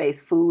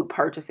plant-based food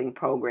purchasing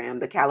program.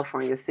 The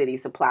California city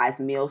supplies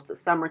meals to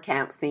summer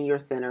camps, senior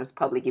centers,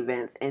 public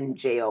events, and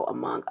jail,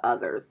 among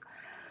others.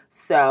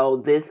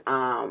 So this,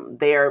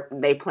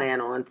 they plan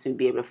on to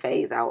be able to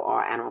phase out all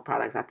animal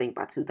products, I think,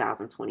 by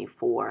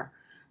 2024.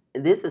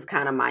 This is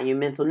kind of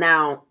monumental.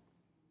 Now,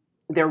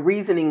 their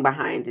reasoning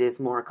behind it is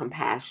more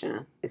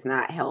compassion. It's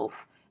not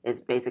health.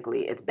 It's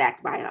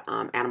backed by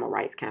an animal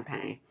rights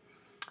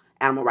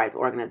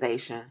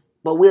organization.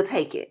 But we'll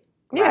take it.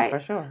 Yeah, right? for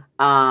sure.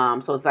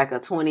 So it's like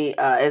it's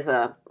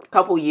a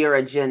couple year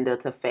agenda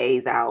to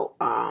phase out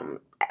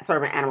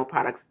serving animal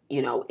products,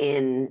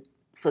 in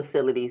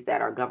facilities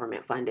that are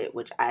government funded,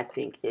 which I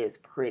think is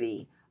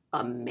pretty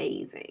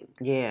amazing.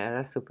 Yeah,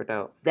 that's super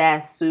dope.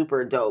 That's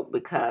super dope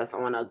because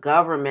on a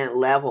government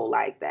level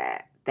like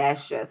that,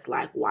 that's just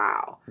like,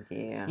 wow.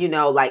 Yeah.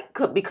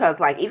 Because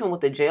even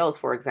with the jails,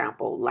 for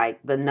example, like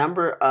the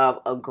number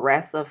of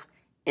aggressive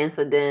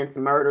incidents,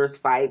 murders,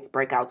 fights,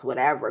 breakouts,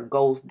 whatever,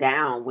 goes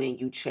down when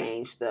you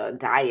change the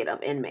diet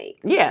of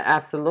inmates. Yeah,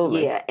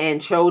 absolutely. Yeah,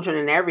 and children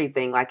and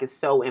everything, it's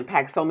so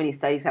impactful. So many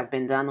studies have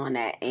been done on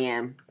that,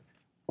 and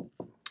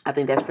I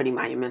think that's pretty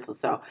monumental.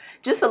 So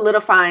just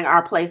solidifying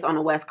our place on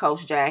the West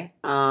Coast, Jay.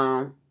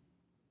 I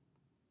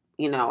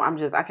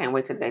can't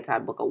wait till the day I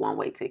book a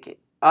one-way ticket.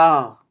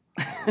 Oh.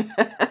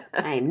 I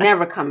ain't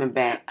never coming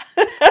back.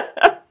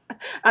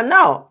 I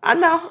know. I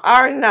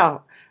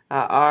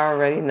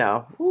already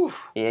know. Oof.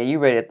 Yeah, you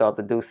ready to throw up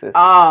the deuces.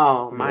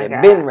 Oh, my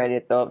God. Been ready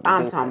to throw up the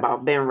deuces. I'm talking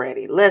about been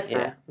ready.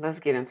 Listen,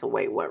 Let's get into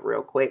Wait What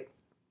real quick.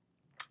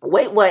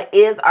 Wait What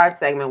is our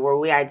segment where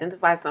we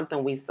identify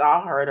something we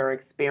saw, heard, or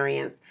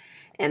experienced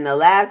in the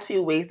last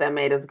few weeks that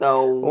made us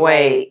go,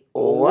 wait,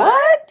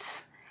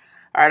 what?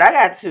 All right, I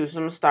got two, so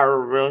I'm going to start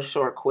with a real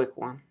short, quick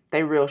one.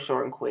 They real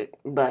short and quick,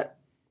 but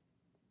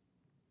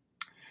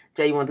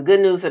Jay, you want the good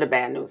news or the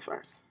bad news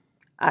first?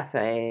 I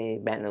say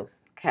bad news.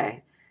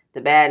 Okay.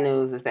 The bad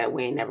news is that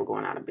we ain't never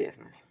going out of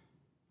business.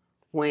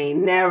 We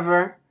ain't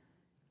never,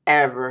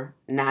 ever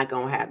not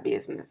going to have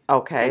business.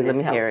 Okay, let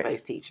me hear it.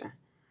 Space teaching.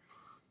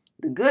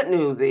 The good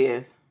news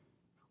is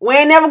we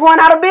ain't never going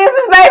out of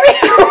business, baby.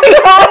 We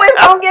always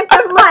going to get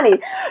this money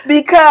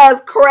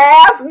because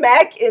Kraft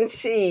Mac and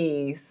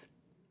Cheese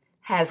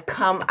has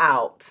come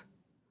out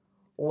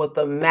with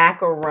a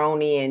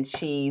macaroni and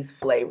cheese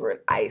flavored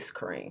ice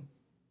cream.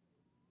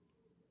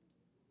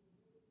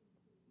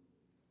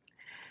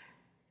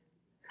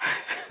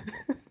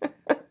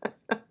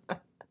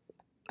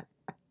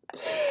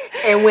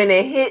 And when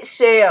it hit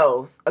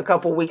shelves a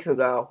couple weeks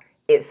ago,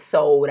 it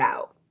sold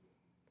out.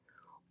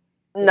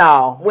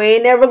 No. We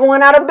ain't never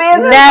going out of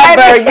business.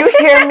 Never. Baby. You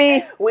hear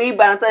me? We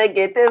about to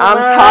get this I'm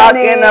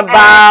money. Talking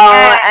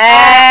about.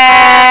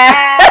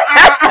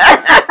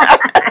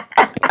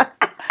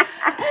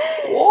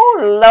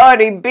 Oh,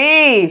 Lordy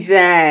B.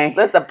 Jay.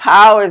 Let the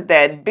powers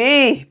that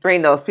be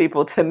bring those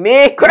people to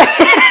me.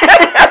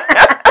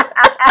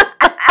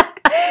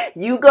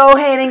 You go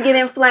ahead and get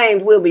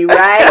inflamed. We'll be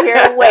right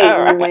here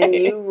waiting when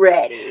you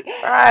ready.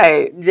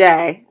 Right.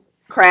 Jay,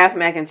 Kraft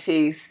Mac and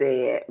Cheese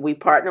said, we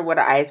partnered with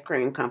an ice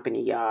cream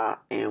company, y'all,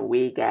 and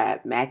we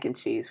got mac and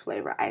cheese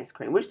flavor ice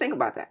cream. What you think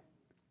about that?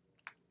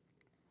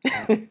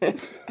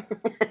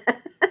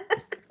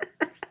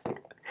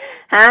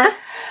 Huh?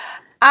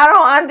 I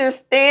don't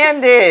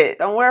understand it.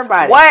 Don't worry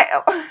about it. What?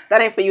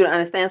 That ain't for you to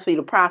understand. It's for you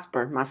to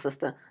prosper, my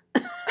sister.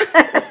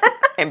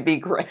 And be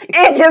great.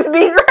 And just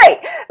be great.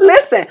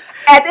 Listen,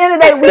 at the end of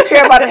the day, we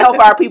care about the health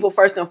of our people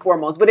first and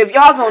foremost. But if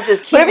y'all gonna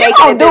just keep making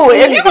it this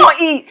easy, if you're gonna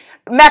eat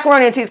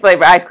macaroni and cheese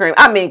flavored ice cream,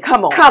 I mean,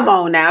 come on. Come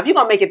on now. If you're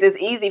gonna make it this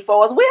easy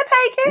for us, we'll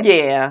take it.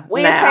 Yeah.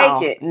 We'll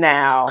take it.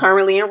 Now.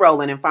 Currently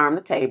enrolling in Farm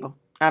to Table.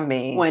 I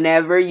mean,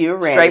 whenever you're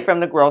ready. Straight from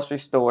the grocery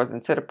stores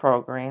into the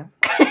program.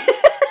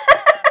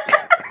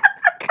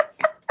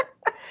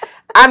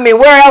 I mean,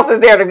 where else is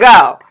there to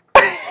go?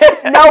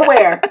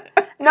 Nowhere.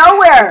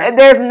 And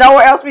there's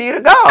nowhere else for you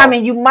to go. I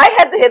mean, you might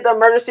have to hit the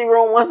emergency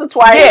room once or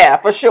twice. Yeah,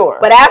 for sure.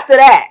 But after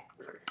that,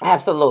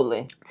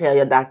 absolutely. Tell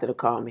your doctor to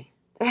call me.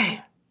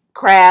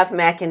 Kraft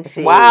Mac and Cheese.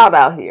 It's wild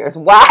out here. It's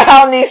wild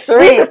on these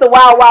streets. This is the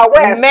wild, wild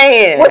west.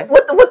 Man.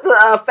 What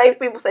the faith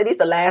people say, these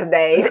the last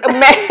days.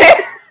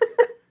 Man.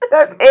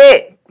 That's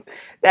it.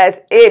 That's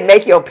it.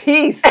 Make your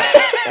peace.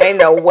 Ain't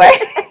no way.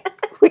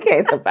 We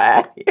can't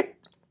survive here.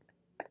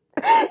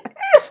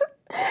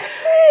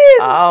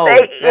 Oh,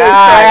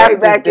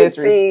 God, they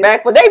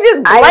disrespectful. They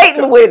just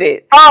blatant with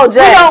it. Oh,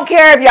 Jay. We don't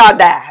care if y'all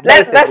die.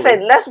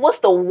 Let's what's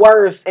the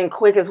worst and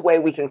quickest way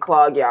we can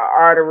clog y'all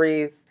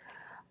arteries?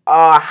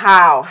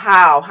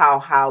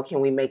 How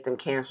can we make them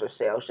cancer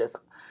cells just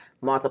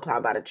multiply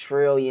by the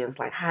trillions?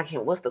 Like,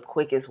 what's the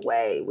quickest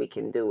way we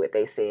can do it?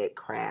 They said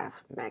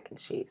Kraft Mac and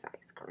Cheese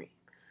ice cream.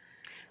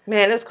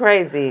 Man, it's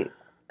crazy.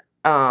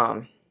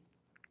 A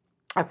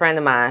friend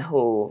of mine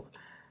who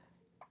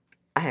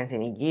I hadn't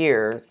seen in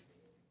years,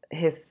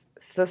 his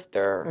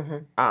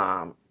sister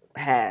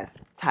has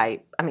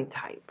stage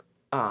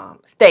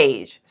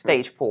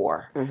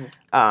 4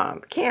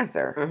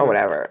 cancer or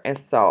whatever. And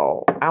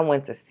so I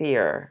went to see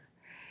her,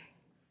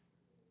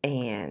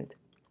 and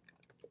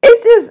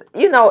it's just,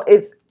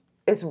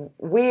 it's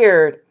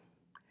weird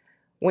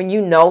when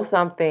you know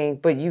something,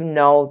 but you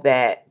know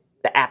that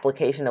the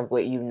application of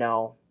what you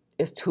know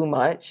is too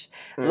much.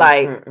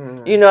 Like,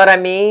 you know what I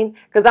mean?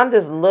 Because I'm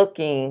just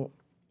looking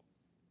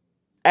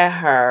at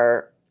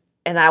her,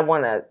 and I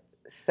want to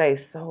say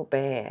so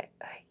bad,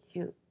 like,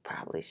 you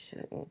probably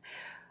shouldn't.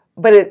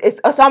 But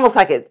it's almost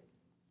like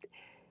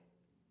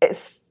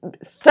it's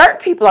certain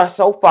people are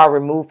so far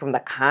removed from the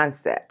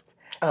concept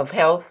of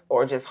health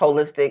or just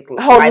holistic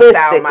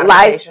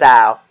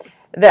lifestyle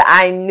that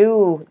I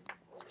knew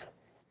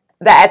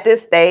that at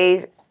this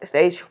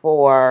stage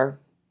 4,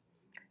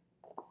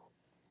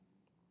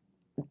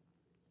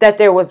 that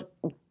there was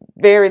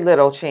very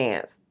little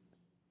chance.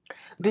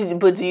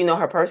 But do you know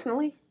her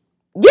personally?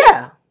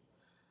 Yeah.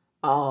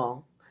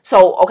 Oh.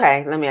 So,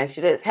 okay, let me ask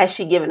you this. Has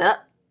she given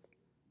up?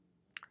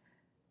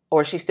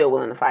 Or is she still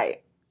willing to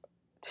fight?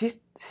 She's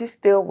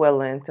still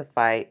willing to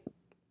fight.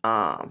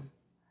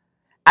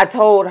 I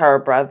told her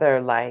brother,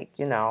 like,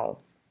 I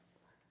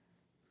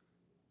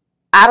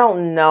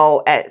don't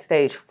know at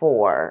stage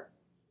 4,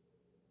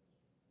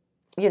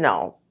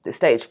 the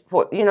stage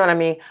 4, you know what I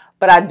mean?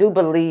 But I do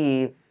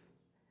believe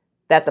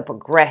that the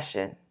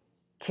progression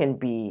can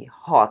be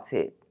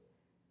halted.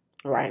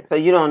 Right. So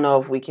you don't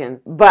know if we can.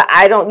 But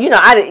I don't,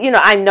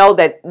 I know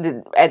that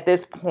at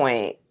this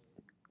point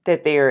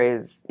that there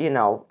is,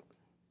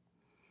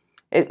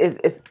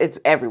 it's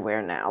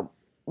everywhere now.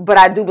 But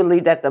I do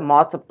believe that the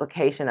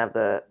multiplication of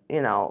the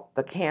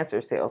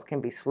cancer cells can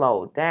be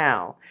slowed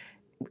down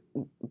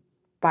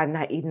by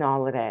not eating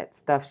all of that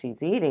stuff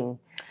she's eating.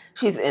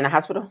 She's in a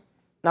hospital?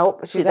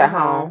 Nope. She's at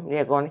home.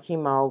 Yeah, going to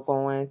chemo,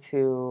 going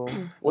to...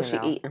 What's she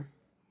eating?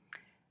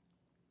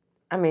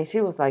 I mean,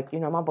 she was like,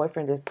 my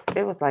boyfriend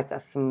it was like a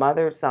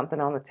smothered something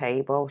on the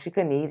table. She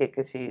couldn't eat it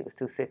because she was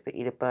too sick to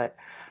eat it. But,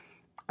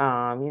 it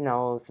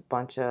was a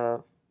bunch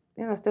of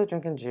still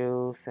drinking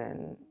juice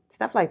and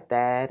stuff like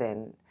that,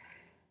 and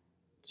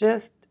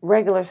just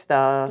regular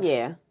stuff.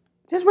 Yeah.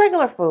 Just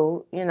regular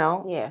food,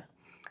 Yeah.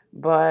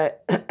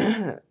 But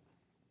I'm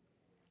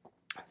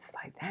just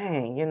like,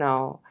 dang,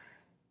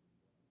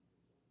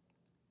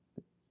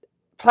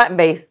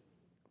 plant-based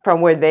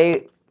from where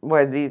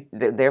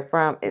they're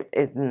from,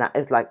 it's not.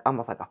 It's like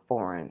almost like a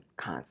foreign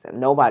concept.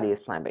 Nobody is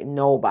plant-based.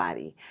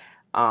 Nobody.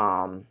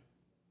 So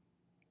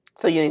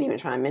you didn't even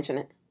try and mention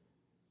it?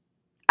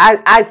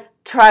 I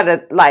try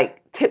to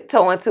like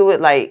tiptoe into it.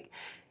 Like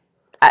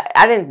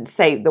I didn't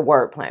say the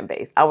word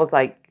plant-based. I was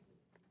like,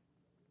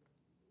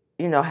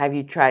 have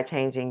you tried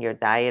changing your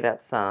diet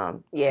up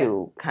some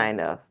to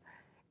kind of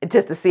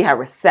just to see how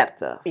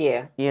receptive?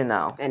 Yeah.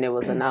 And it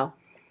was a no.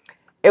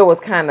 It was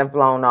kind of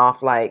blown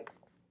off. Like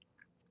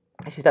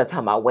she started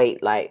talking about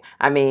weight. Like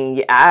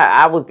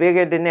I was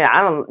bigger than that.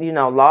 I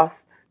don't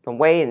lost some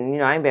weight,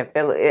 and I ain't been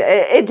feeling it.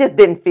 It just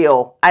didn't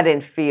feel. I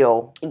didn't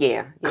feel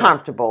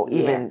comfortable.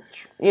 Even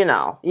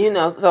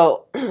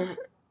So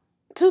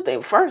two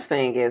things. First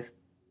thing is,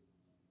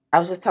 I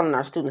was just telling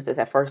our students this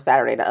at First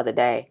Saturday the other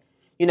day.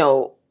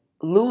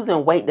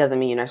 Losing weight doesn't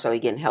mean you're necessarily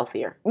getting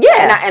healthier.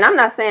 Yeah. And I'm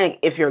not saying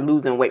if you're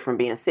losing weight from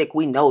being sick.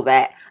 We know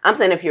that. I'm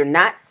saying if you're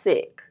not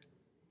sick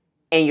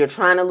and you're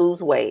trying to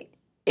lose weight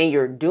and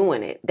you're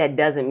doing it, that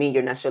doesn't mean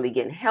you're necessarily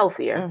getting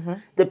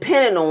healthier,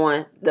 depending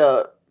on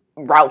the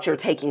route you're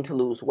taking to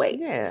lose weight.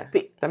 Yeah.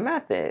 The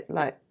method.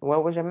 Like,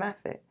 what was your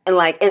method? And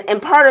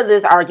and part of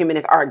this argument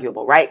is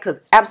arguable, right? Because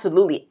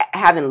absolutely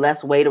having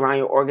less weight around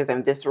your organs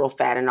and visceral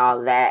fat and all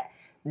of that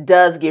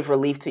does give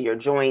relief to your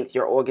joints,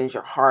 your organs,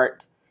 your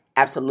heart.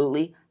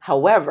 Absolutely.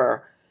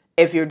 However,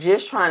 if you're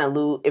just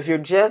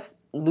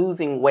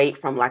losing weight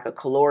from like a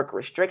caloric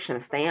restriction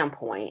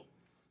standpoint,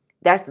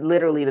 that's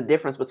literally the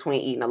difference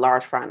between eating a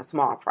large fry and a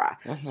small fry.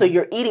 So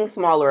you're eating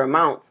smaller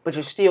amounts, but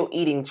you're still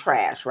eating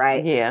trash,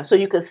 right? Yeah. So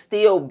you could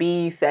still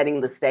be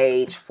setting the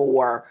stage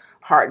for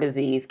heart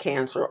disease,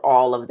 cancer,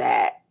 all of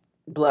that,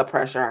 blood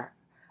pressure,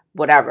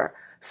 whatever.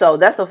 So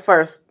that's the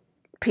first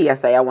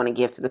PSA I want to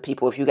give to the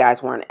people. If you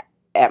guys weren't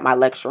at my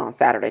lecture on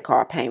Saturday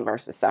called Pain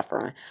versus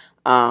Suffering,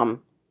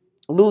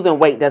 losing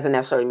weight doesn't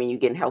necessarily mean you're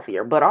getting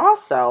healthier. But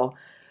also,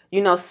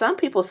 some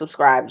people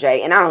subscribe,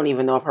 Jay, and I don't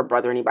even know if her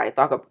brother or anybody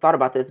thought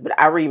about this, but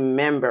I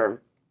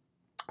remember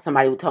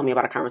somebody who told me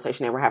about a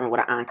conversation they were having with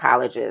an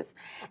oncologist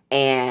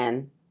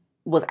and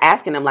was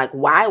asking them, like,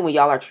 why when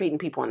y'all are treating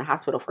people in the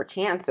hospital for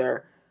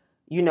cancer,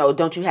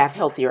 don't you have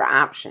healthier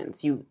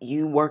options?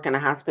 You work in a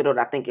hospital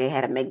that I think it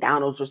had a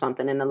McDonald's or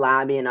something in the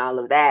lobby and all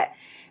of that.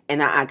 And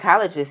the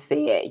oncologist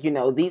said,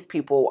 these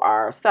people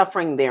are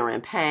suffering, they're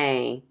in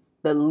pain.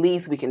 The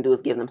least we can do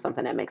is give them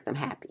something that makes them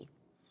happy.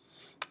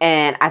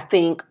 And I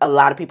think a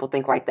lot of people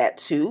think like that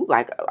too,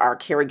 like our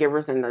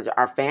caregivers and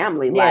our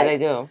family. Yeah, they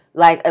do.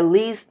 Like at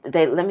least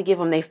let me give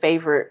them their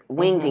favorite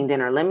wingding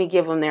dinner. Let me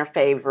give them their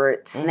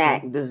favorite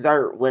snack,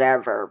 dessert,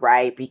 whatever,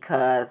 right?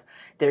 Because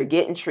they're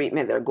getting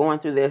treatment, they're going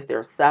through this,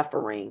 they're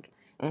suffering,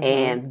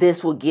 and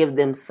this will give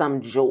them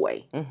some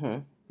joy.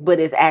 But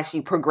it's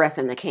actually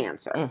progressing the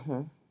cancer.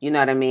 You know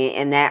what I mean?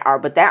 And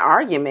but that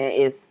argument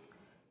is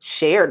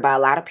shared by a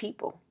lot of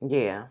people.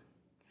 Yeah.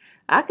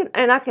 I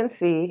can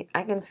see,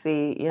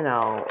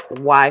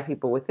 why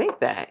people would think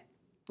that.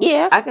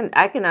 Yeah. I can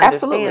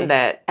understand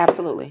that.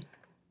 Absolutely.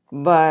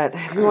 But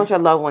if you want your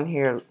loved one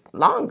here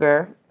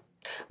longer.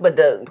 But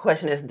the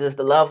question is, does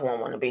the loved one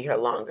want to be here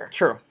longer?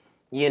 True.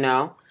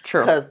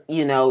 True. Because,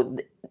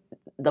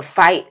 the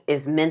fight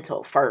is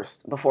mental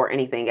first before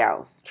anything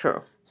else.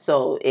 True.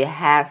 So it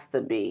has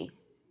to be,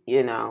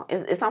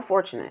 it's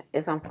unfortunate.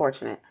 It's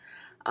unfortunate.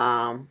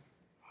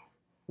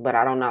 But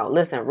I don't know.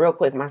 Listen, real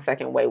quick, my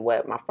final way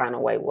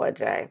what,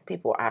 Jay?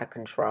 People are out of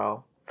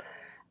control.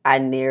 I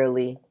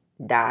nearly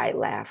died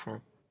laughing.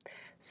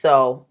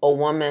 So a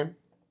woman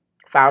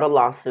filed a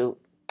lawsuit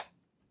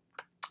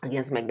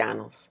against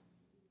McDonald's.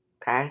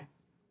 Okay?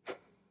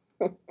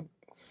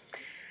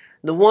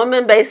 The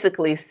woman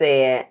basically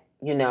said,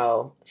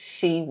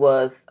 she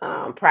was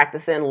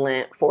practicing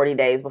Lent 40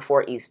 days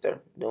before Easter,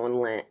 doing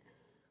Lent.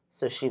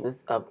 So she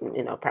was,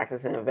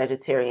 practicing a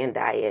vegetarian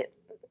diet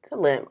to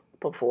Lent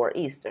before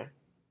Easter.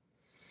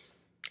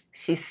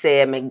 She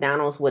said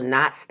McDonald's would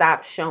not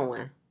stop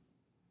showing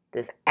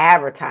this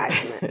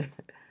advertisement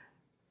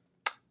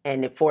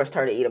and it forced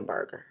her to eat a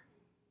burger.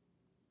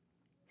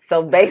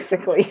 So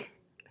basically,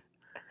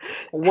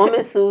 a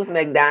woman sues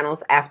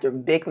McDonald's after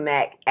Big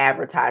Mac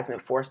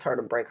advertisement forced her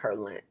to break her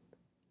Lent.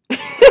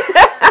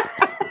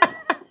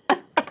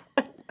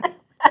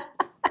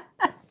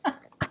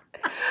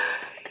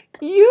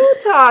 You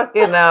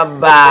talking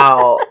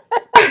about...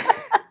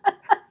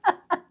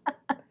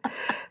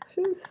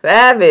 She's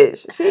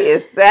savage. She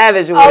is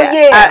savage.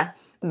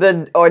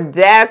 The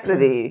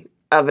audacity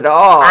of it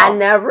all. I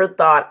never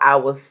thought I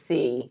would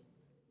see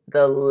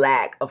the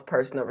lack of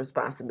personal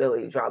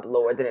responsibility drop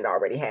lower than it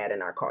already had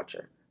in our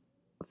culture.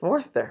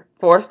 Forced her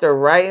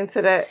right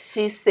into that.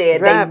 She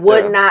said they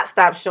would not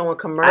stop showing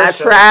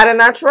commercials.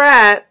 I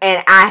tried.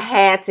 And I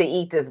had to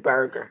eat this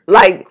burger.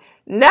 Like,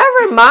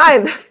 never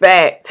mind the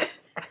fact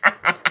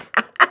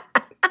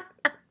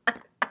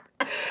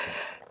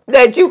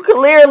that you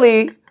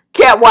clearly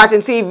kept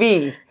watching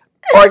TV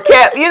or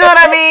kept, you know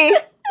what I mean?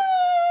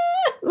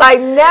 Like,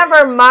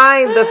 never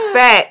mind the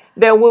fact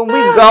that when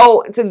we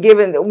go to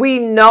giving, we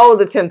know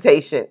the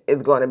temptation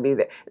is going to be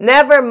there.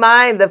 Never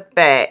mind the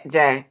fact,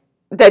 Jay,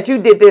 that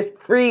you did this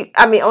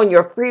on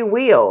your free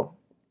will.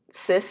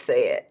 Sis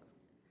said,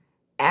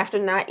 after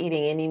not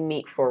eating any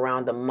meat for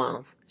around a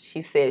month,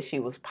 she said she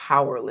was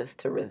powerless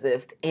to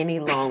resist any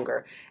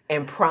longer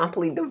and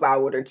promptly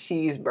devoured her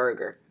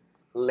cheeseburger,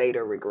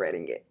 later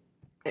regretting it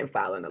and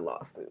filing a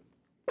lawsuit.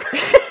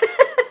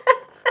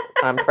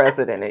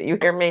 Unprecedented. You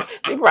hear me?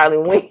 They probably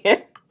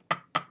win.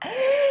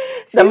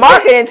 The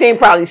marketing team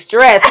probably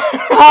stressed.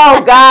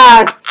 Oh,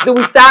 God. Do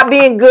we stop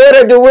being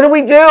good or what do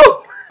we do?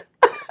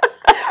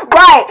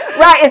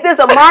 Right. Is this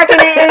a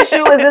marketing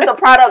issue? Is this a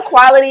product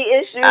quality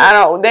issue?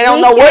 They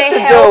don't know what to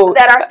do.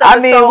 That our stuff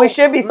is so we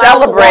should be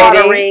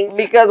celebrating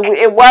because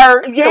it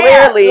worked,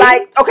 clearly.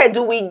 Like, okay,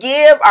 do we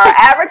give our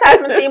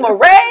advertisement team a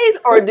raise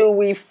or do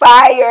we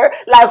fire?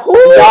 Like, who?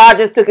 Y'all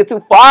just took it too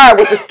far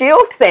with the skill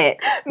set.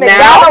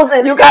 McDonald's,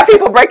 and you got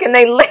people breaking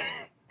their legs.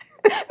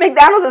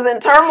 McDonald's is in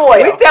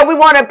turmoil. We said we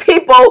wanted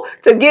people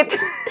to get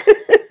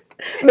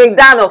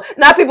McDonald's,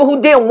 not people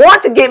who didn't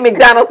want to get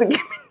McDonald's to get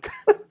McDonald's.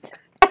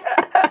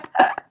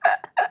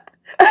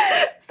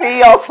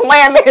 CEO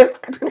slamming his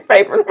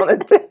papers on the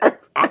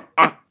desk.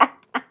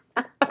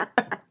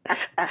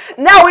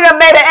 Now we done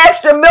made an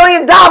extra $1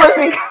 million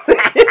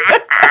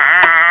because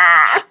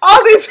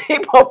all these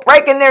people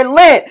breaking their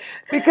lint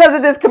because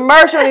of this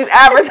commercial, these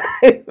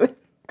advertisements.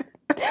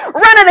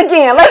 Run it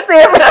again. Let's see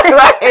it.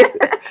 Right.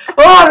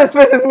 Oh, this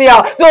pisses me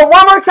off. Do it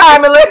one more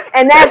time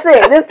and that's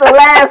it. This is the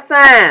last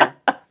time.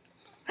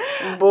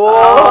 Boy.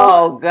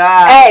 Oh,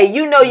 God. Hey,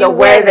 you know the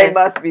way they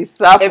must be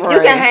suffering. If you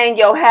can hang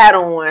your hat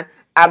on,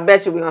 I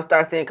bet you we're going to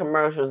start seeing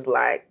commercials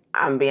like,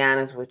 I'm be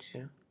honest with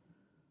you,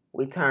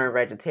 we turn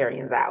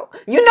vegetarians out.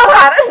 You know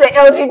how the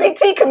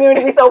LGBT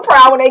community be so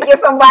proud when they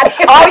get somebody.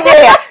 Oh,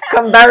 yeah.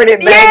 Converted,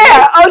 baby.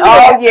 Yeah.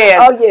 Oh,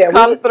 yeah. Oh, yeah.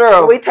 Come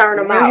through. We turn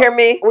them out. You hear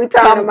me? We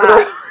turn them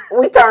out.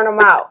 We turn them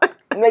out.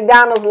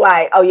 McDonald's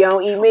like, oh, you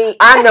don't eat meat?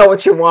 I know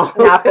what you want.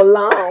 Not for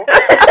long.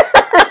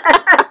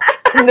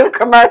 New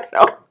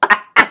commercial.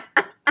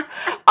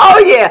 Oh,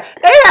 yeah.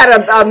 They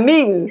had a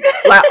meeting.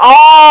 Like,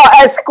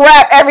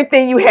 scrap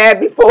everything you had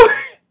before.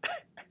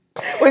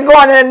 We're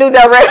going in a new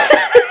direction.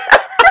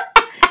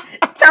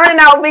 Turning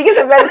out vegans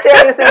and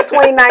vegetarians since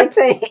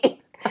 2019.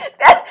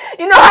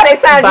 You know how they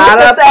signs used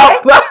to say?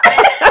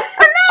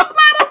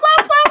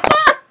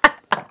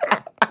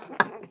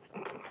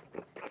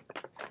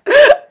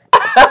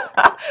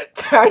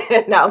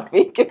 Turning out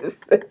vegans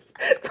since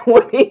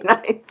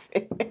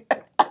 2019.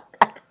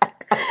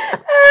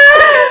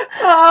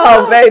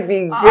 Oh,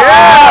 baby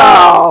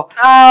girl.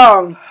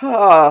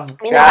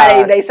 You know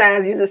how they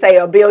signs used to say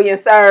a billion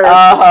served?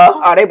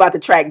 Oh, they about to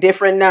track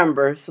different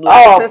numbers.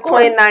 Since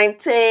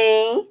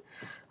 2019,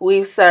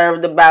 we've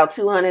served about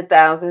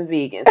 200,000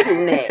 vegans.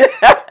 Who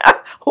next?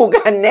 Who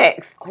got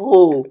next?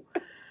 Who?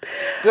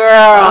 Girl,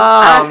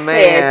 I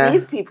said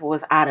these people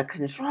was out of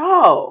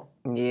control.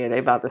 Yeah, they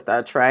about to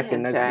start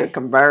tracking the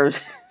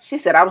conversion. She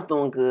said I was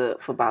doing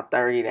good for about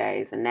 30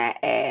 days and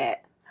that ad.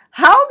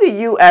 How do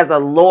you, as a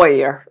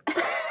lawyer,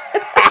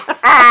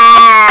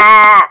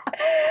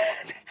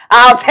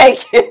 I'll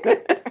take it.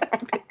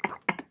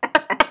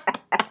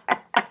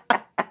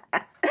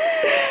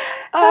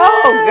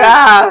 Oh,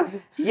 gosh.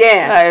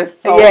 Yeah. That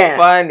is so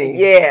funny.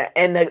 Yeah.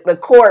 And the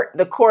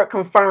court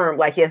confirmed,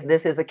 like, yes,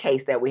 this is a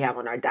case that we have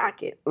on our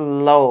docket.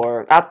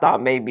 Lord. I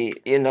thought maybe,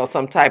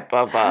 some type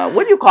of,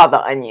 what do you call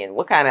the Onion?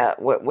 What kind of,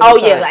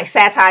 like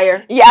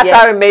satire? Yeah, I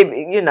thought it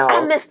maybe,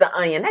 I miss the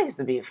Onion. That used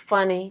to be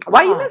funny.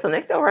 Why you miss them?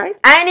 They still right?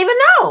 I didn't even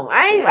know.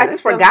 I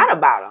just forgot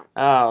about them.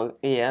 Oh,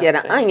 yeah. Yeah,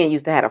 the Onion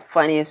used to have the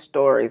funniest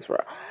stories, bro.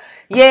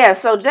 Yeah,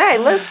 so Jay,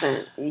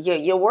 listen,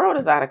 your world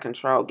is out of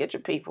control. Get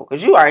your people,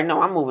 because you already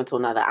know I'm moving to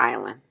another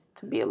island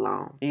to be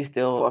alone. You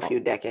still for a few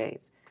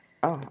decades.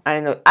 Oh, I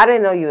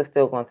didn't know you were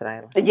still going to the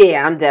island.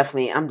 Yeah, I'm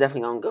definitely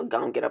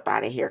gonna get up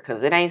out of here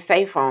because it ain't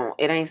safe on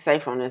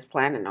this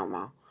planet no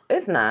more.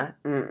 It's not.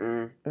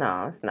 No,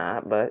 it's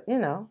not. But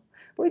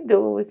we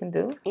do what we can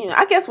do.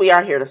 I guess we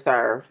are here to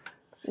serve.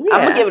 Yeah,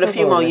 I'm gonna give it a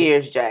few more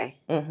years, Jay.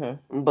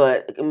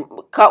 But a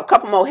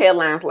couple more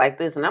headlines like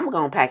this, and I'm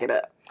gonna pack it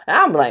up. I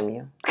don't blame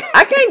you.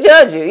 I can't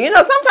judge you.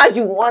 Sometimes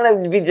you want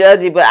to be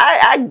judgy, but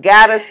I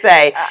gotta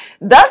say,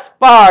 thus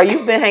far,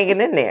 you've been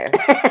hanging in there.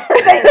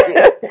 Thank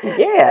you.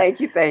 Yeah.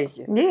 Thank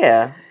you.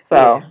 Yeah.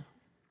 So,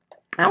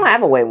 I don't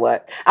have a wait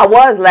what. I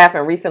was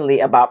laughing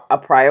recently about a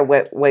prior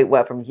wait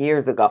what from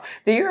years ago.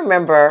 Do you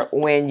remember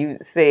when you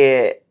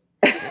said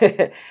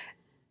that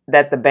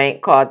the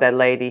bank called that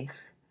lady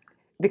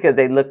because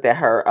they looked at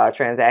her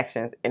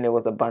transactions and there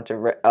was a bunch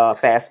of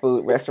fast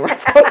food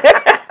restaurants on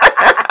there?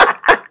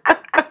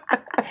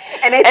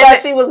 And they thought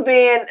she was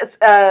being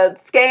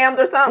scammed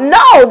or something?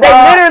 No, they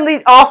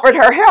literally offered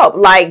her help.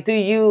 Like,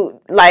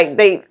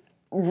 they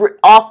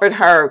offered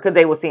her, because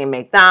they were seeing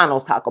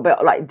McDonald's, Taco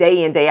Bell, like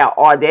day in, day out,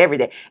 all day, every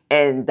day.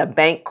 And the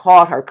bank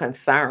called her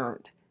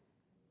concerned.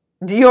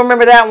 Do you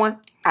remember that one?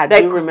 I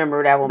do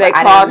remember that one. They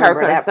called her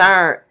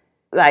concerned,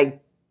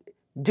 like,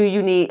 do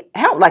you need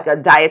help, like a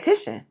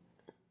dietitian?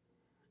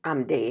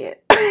 I'm dead.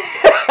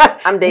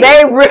 I'm dead.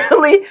 They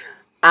really,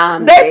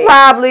 they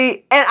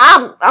probably, and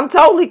I'm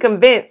totally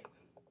convinced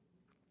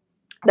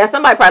that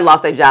somebody probably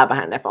lost their job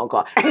behind that phone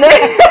call.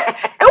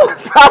 It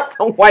was probably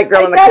some white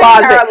girl in the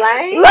closet.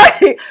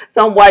 Like,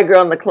 some white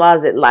girl in the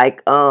closet,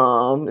 like,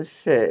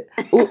 shit.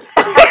 Oops.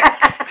 Damn.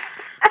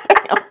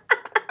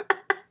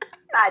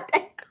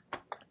 Damn.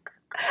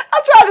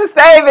 I tried to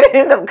save it and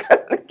ended up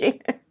cutting again.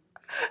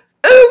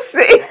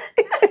 Oopsie.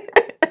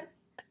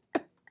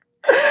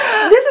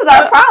 This is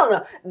our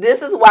problem.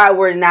 This is why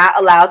we're not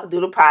allowed to do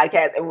the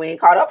podcast, and we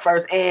ain't caught up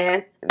first.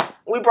 And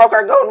we broke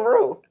our golden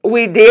rule.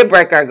 We did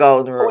break our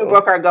golden rule. We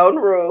broke our golden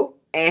rule,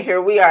 and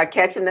here we are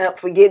catching up,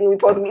 forgetting we're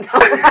supposed to be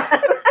talking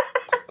about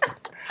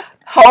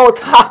whole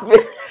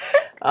topic.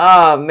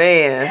 Oh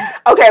man.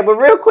 Okay, but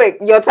real quick,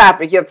 your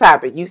topic.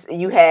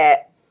 You had.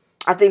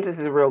 I think this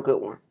is a real good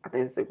one.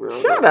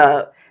 Shut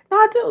up. No,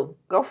 I do.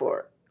 Go for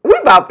it. We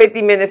about 50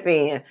 minutes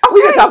in. Okay.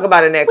 We can talk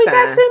about it next time.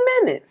 We got 10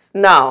 minutes.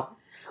 No.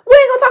 We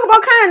ain't gonna talk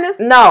about kindness.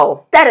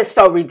 No. That is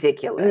so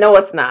ridiculous. No,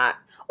 it's not.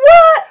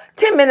 What?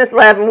 10 minutes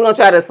left, and we're gonna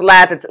try to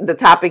slide the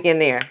topic in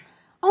there.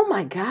 Oh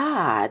my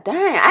God.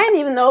 Dang. I didn't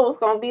even know it was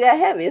gonna be that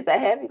heavy. It's that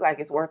heavy, like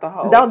it's worth a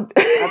whole. Don't.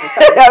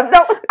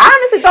 I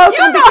honestly thought it was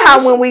gonna be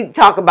how when we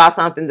talk about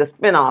something, the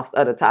spinoffs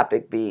of the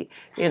topic be,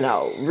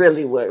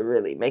 really would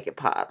really make it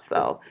pop.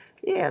 So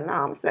yeah, no,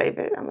 I'm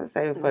gonna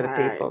save it for the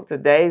people.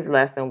 Today's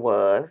lesson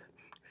was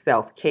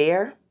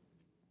self-care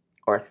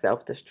or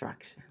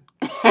self-destruction.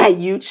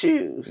 You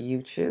choose.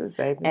 You choose,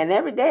 baby. And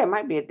every day it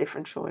might be a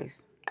different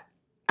choice.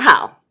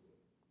 How?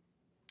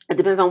 It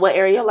depends on what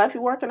area of life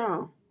you're working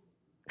on.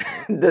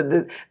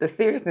 The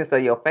seriousness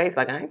of your face,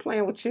 like I ain't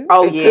playing with you.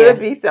 Oh, it could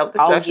be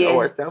self-destruction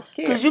or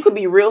self-care. Because you could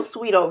be real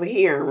sweet over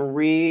here and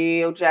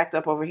real jacked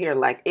up over here.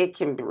 Like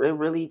it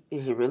really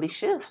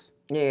shifts.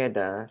 Yeah, it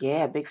does.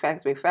 Yeah, big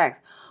facts.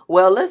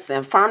 Well,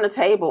 listen, Farm to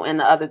Table and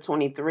the other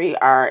 23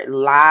 are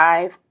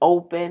live,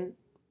 open,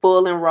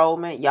 full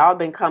enrollment. Y'all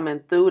been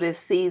coming through this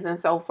season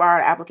so far.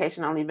 The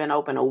application only been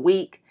open a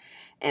week.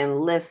 And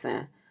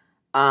listen,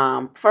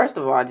 first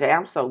of all, Jay,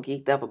 I'm so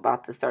geeked up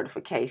about the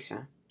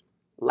certification.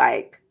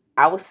 Like,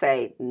 I would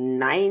say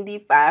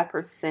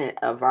 95%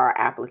 of our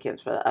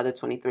applicants for the other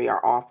 23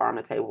 are all Farm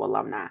to Table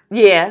alumni.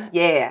 Yeah.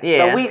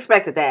 So we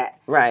expected that.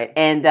 Right.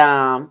 And,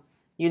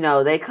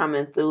 they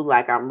coming through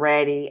like, I'm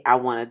ready. I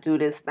want to do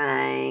this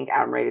thing.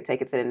 I'm ready to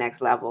take it to the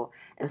next level.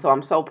 And so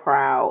I'm so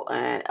proud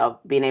of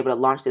being able to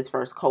launch this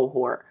first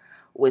cohort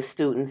with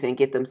students and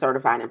get them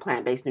certified in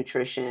plant-based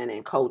nutrition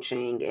and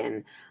coaching.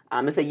 And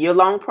it's a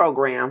year-long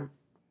program,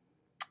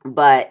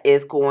 but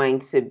it's going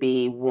to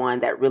be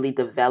one that really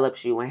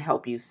develops you and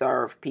help you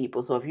serve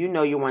people. So if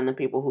you're one of the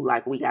people who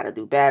like, we got to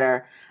do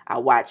better. I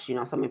watch,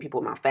 so many people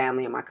in my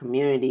family and my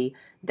community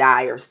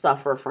die or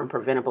suffer from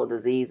preventable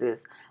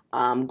diseases.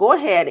 Go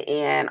ahead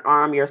and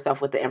arm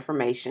yourself with the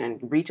information,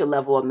 reach a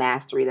level of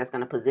mastery that's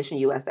going to position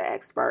you as the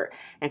expert,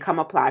 and come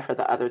apply for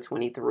the other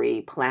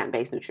 23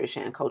 plant-based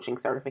nutrition and coaching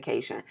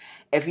certification.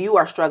 If you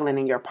are struggling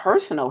in your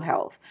personal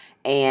health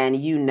and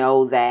you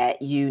know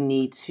that you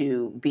need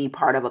to be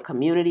part of a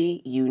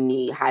community, you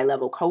need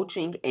high-level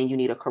coaching, and you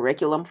need a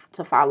curriculum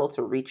to follow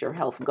to reach your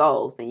health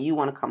goals, then you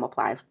want to come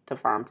apply to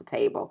Farm to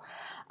Table.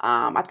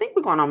 I think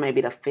we're going on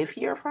maybe the 5th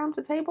year of Farm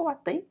to Table, I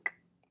think.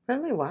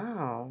 Really?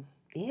 Wow.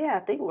 Yeah, I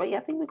think we're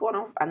going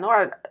on. I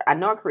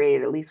know I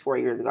created at least 4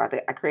 years ago. I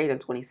created in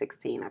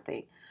 2016, I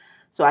think.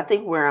 So I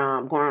think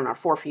we're going on our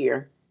 4th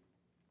year.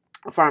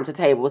 Farm to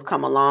Table has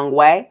come a long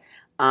way,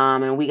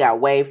 and we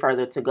got way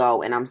further to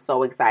go. And I'm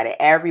so excited.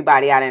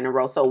 Everybody out in a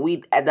row. So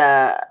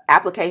the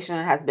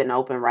application has been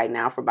open right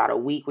now for about a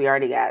week. We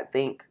already got, I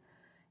think,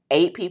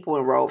 8 people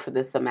enrolled for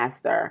this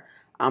semester.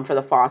 For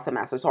the fall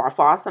semester. So our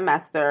fall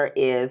semester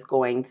is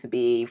going to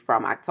be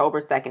from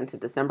October 2nd to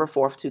December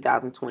 4th,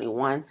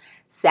 2021.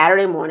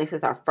 Saturday mornings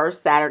is our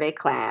first Saturday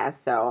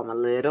class, so I'm a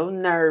little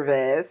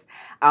nervous,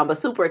 but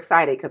super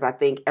excited because I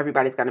think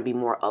everybody's going to be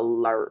more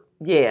alert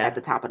at the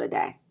top of the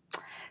day.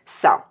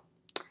 So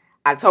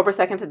October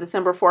 2nd to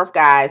December 4th,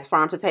 guys,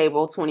 Farm to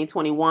Table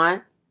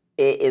 2021.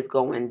 It is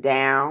going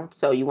down,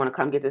 so you want to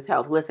come get this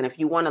help. Listen, if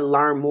you want to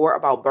learn more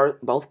about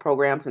both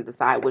programs and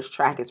decide which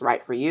track is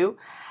right for you,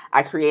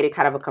 I created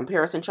kind of a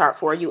comparison chart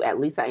for you at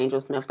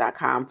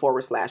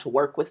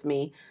lisaangelsmith.com/work with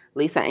me,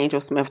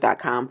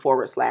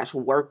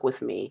 lisaangelsmith.com/work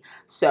with me.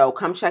 So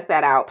come check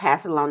that out,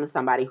 pass it along to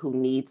somebody who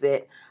needs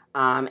it,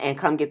 and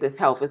come get this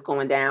help. It's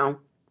going down.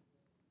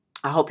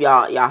 I hope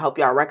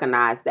y'all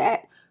recognize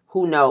that.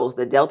 Who knows?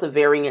 The Delta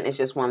variant is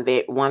just one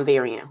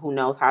variant. Who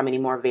knows how many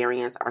more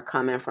variants are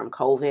coming from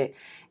COVID?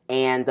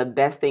 And the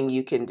best thing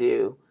you can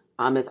do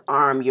is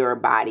arm your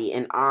body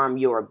and arm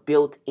your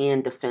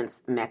built-in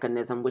defense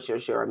mechanism, which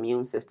is your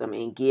immune system,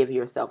 and give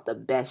yourself the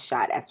best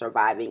shot at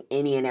surviving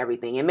any and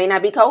everything. It may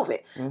not be COVID,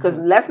 because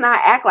let's not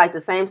act like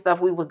the same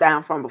stuff we was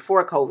down from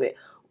before COVID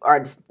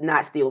are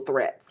not still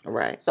threats.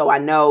 Right. So I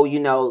know,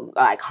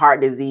 like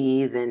heart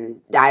disease and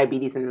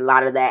diabetes and a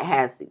lot of that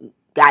has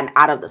gotten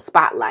out of the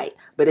spotlight,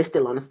 but it's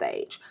still on the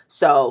stage.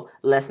 So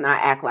let's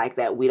not act like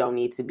that. We don't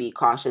need to be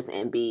cautious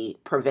and be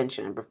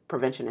prevention.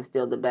 Prevention is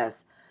still the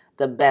best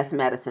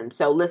medicine.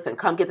 So listen,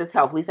 come get this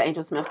health.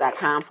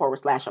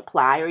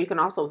 LisaAngelSmith.com/apply, or you can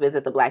also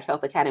visit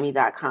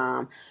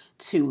theblackhealthacademy.com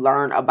to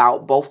learn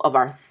about both of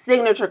our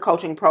signature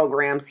coaching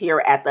programs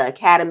here at the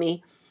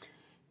Academy.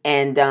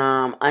 And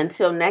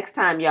until next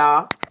time,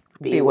 y'all,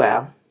 be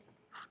well.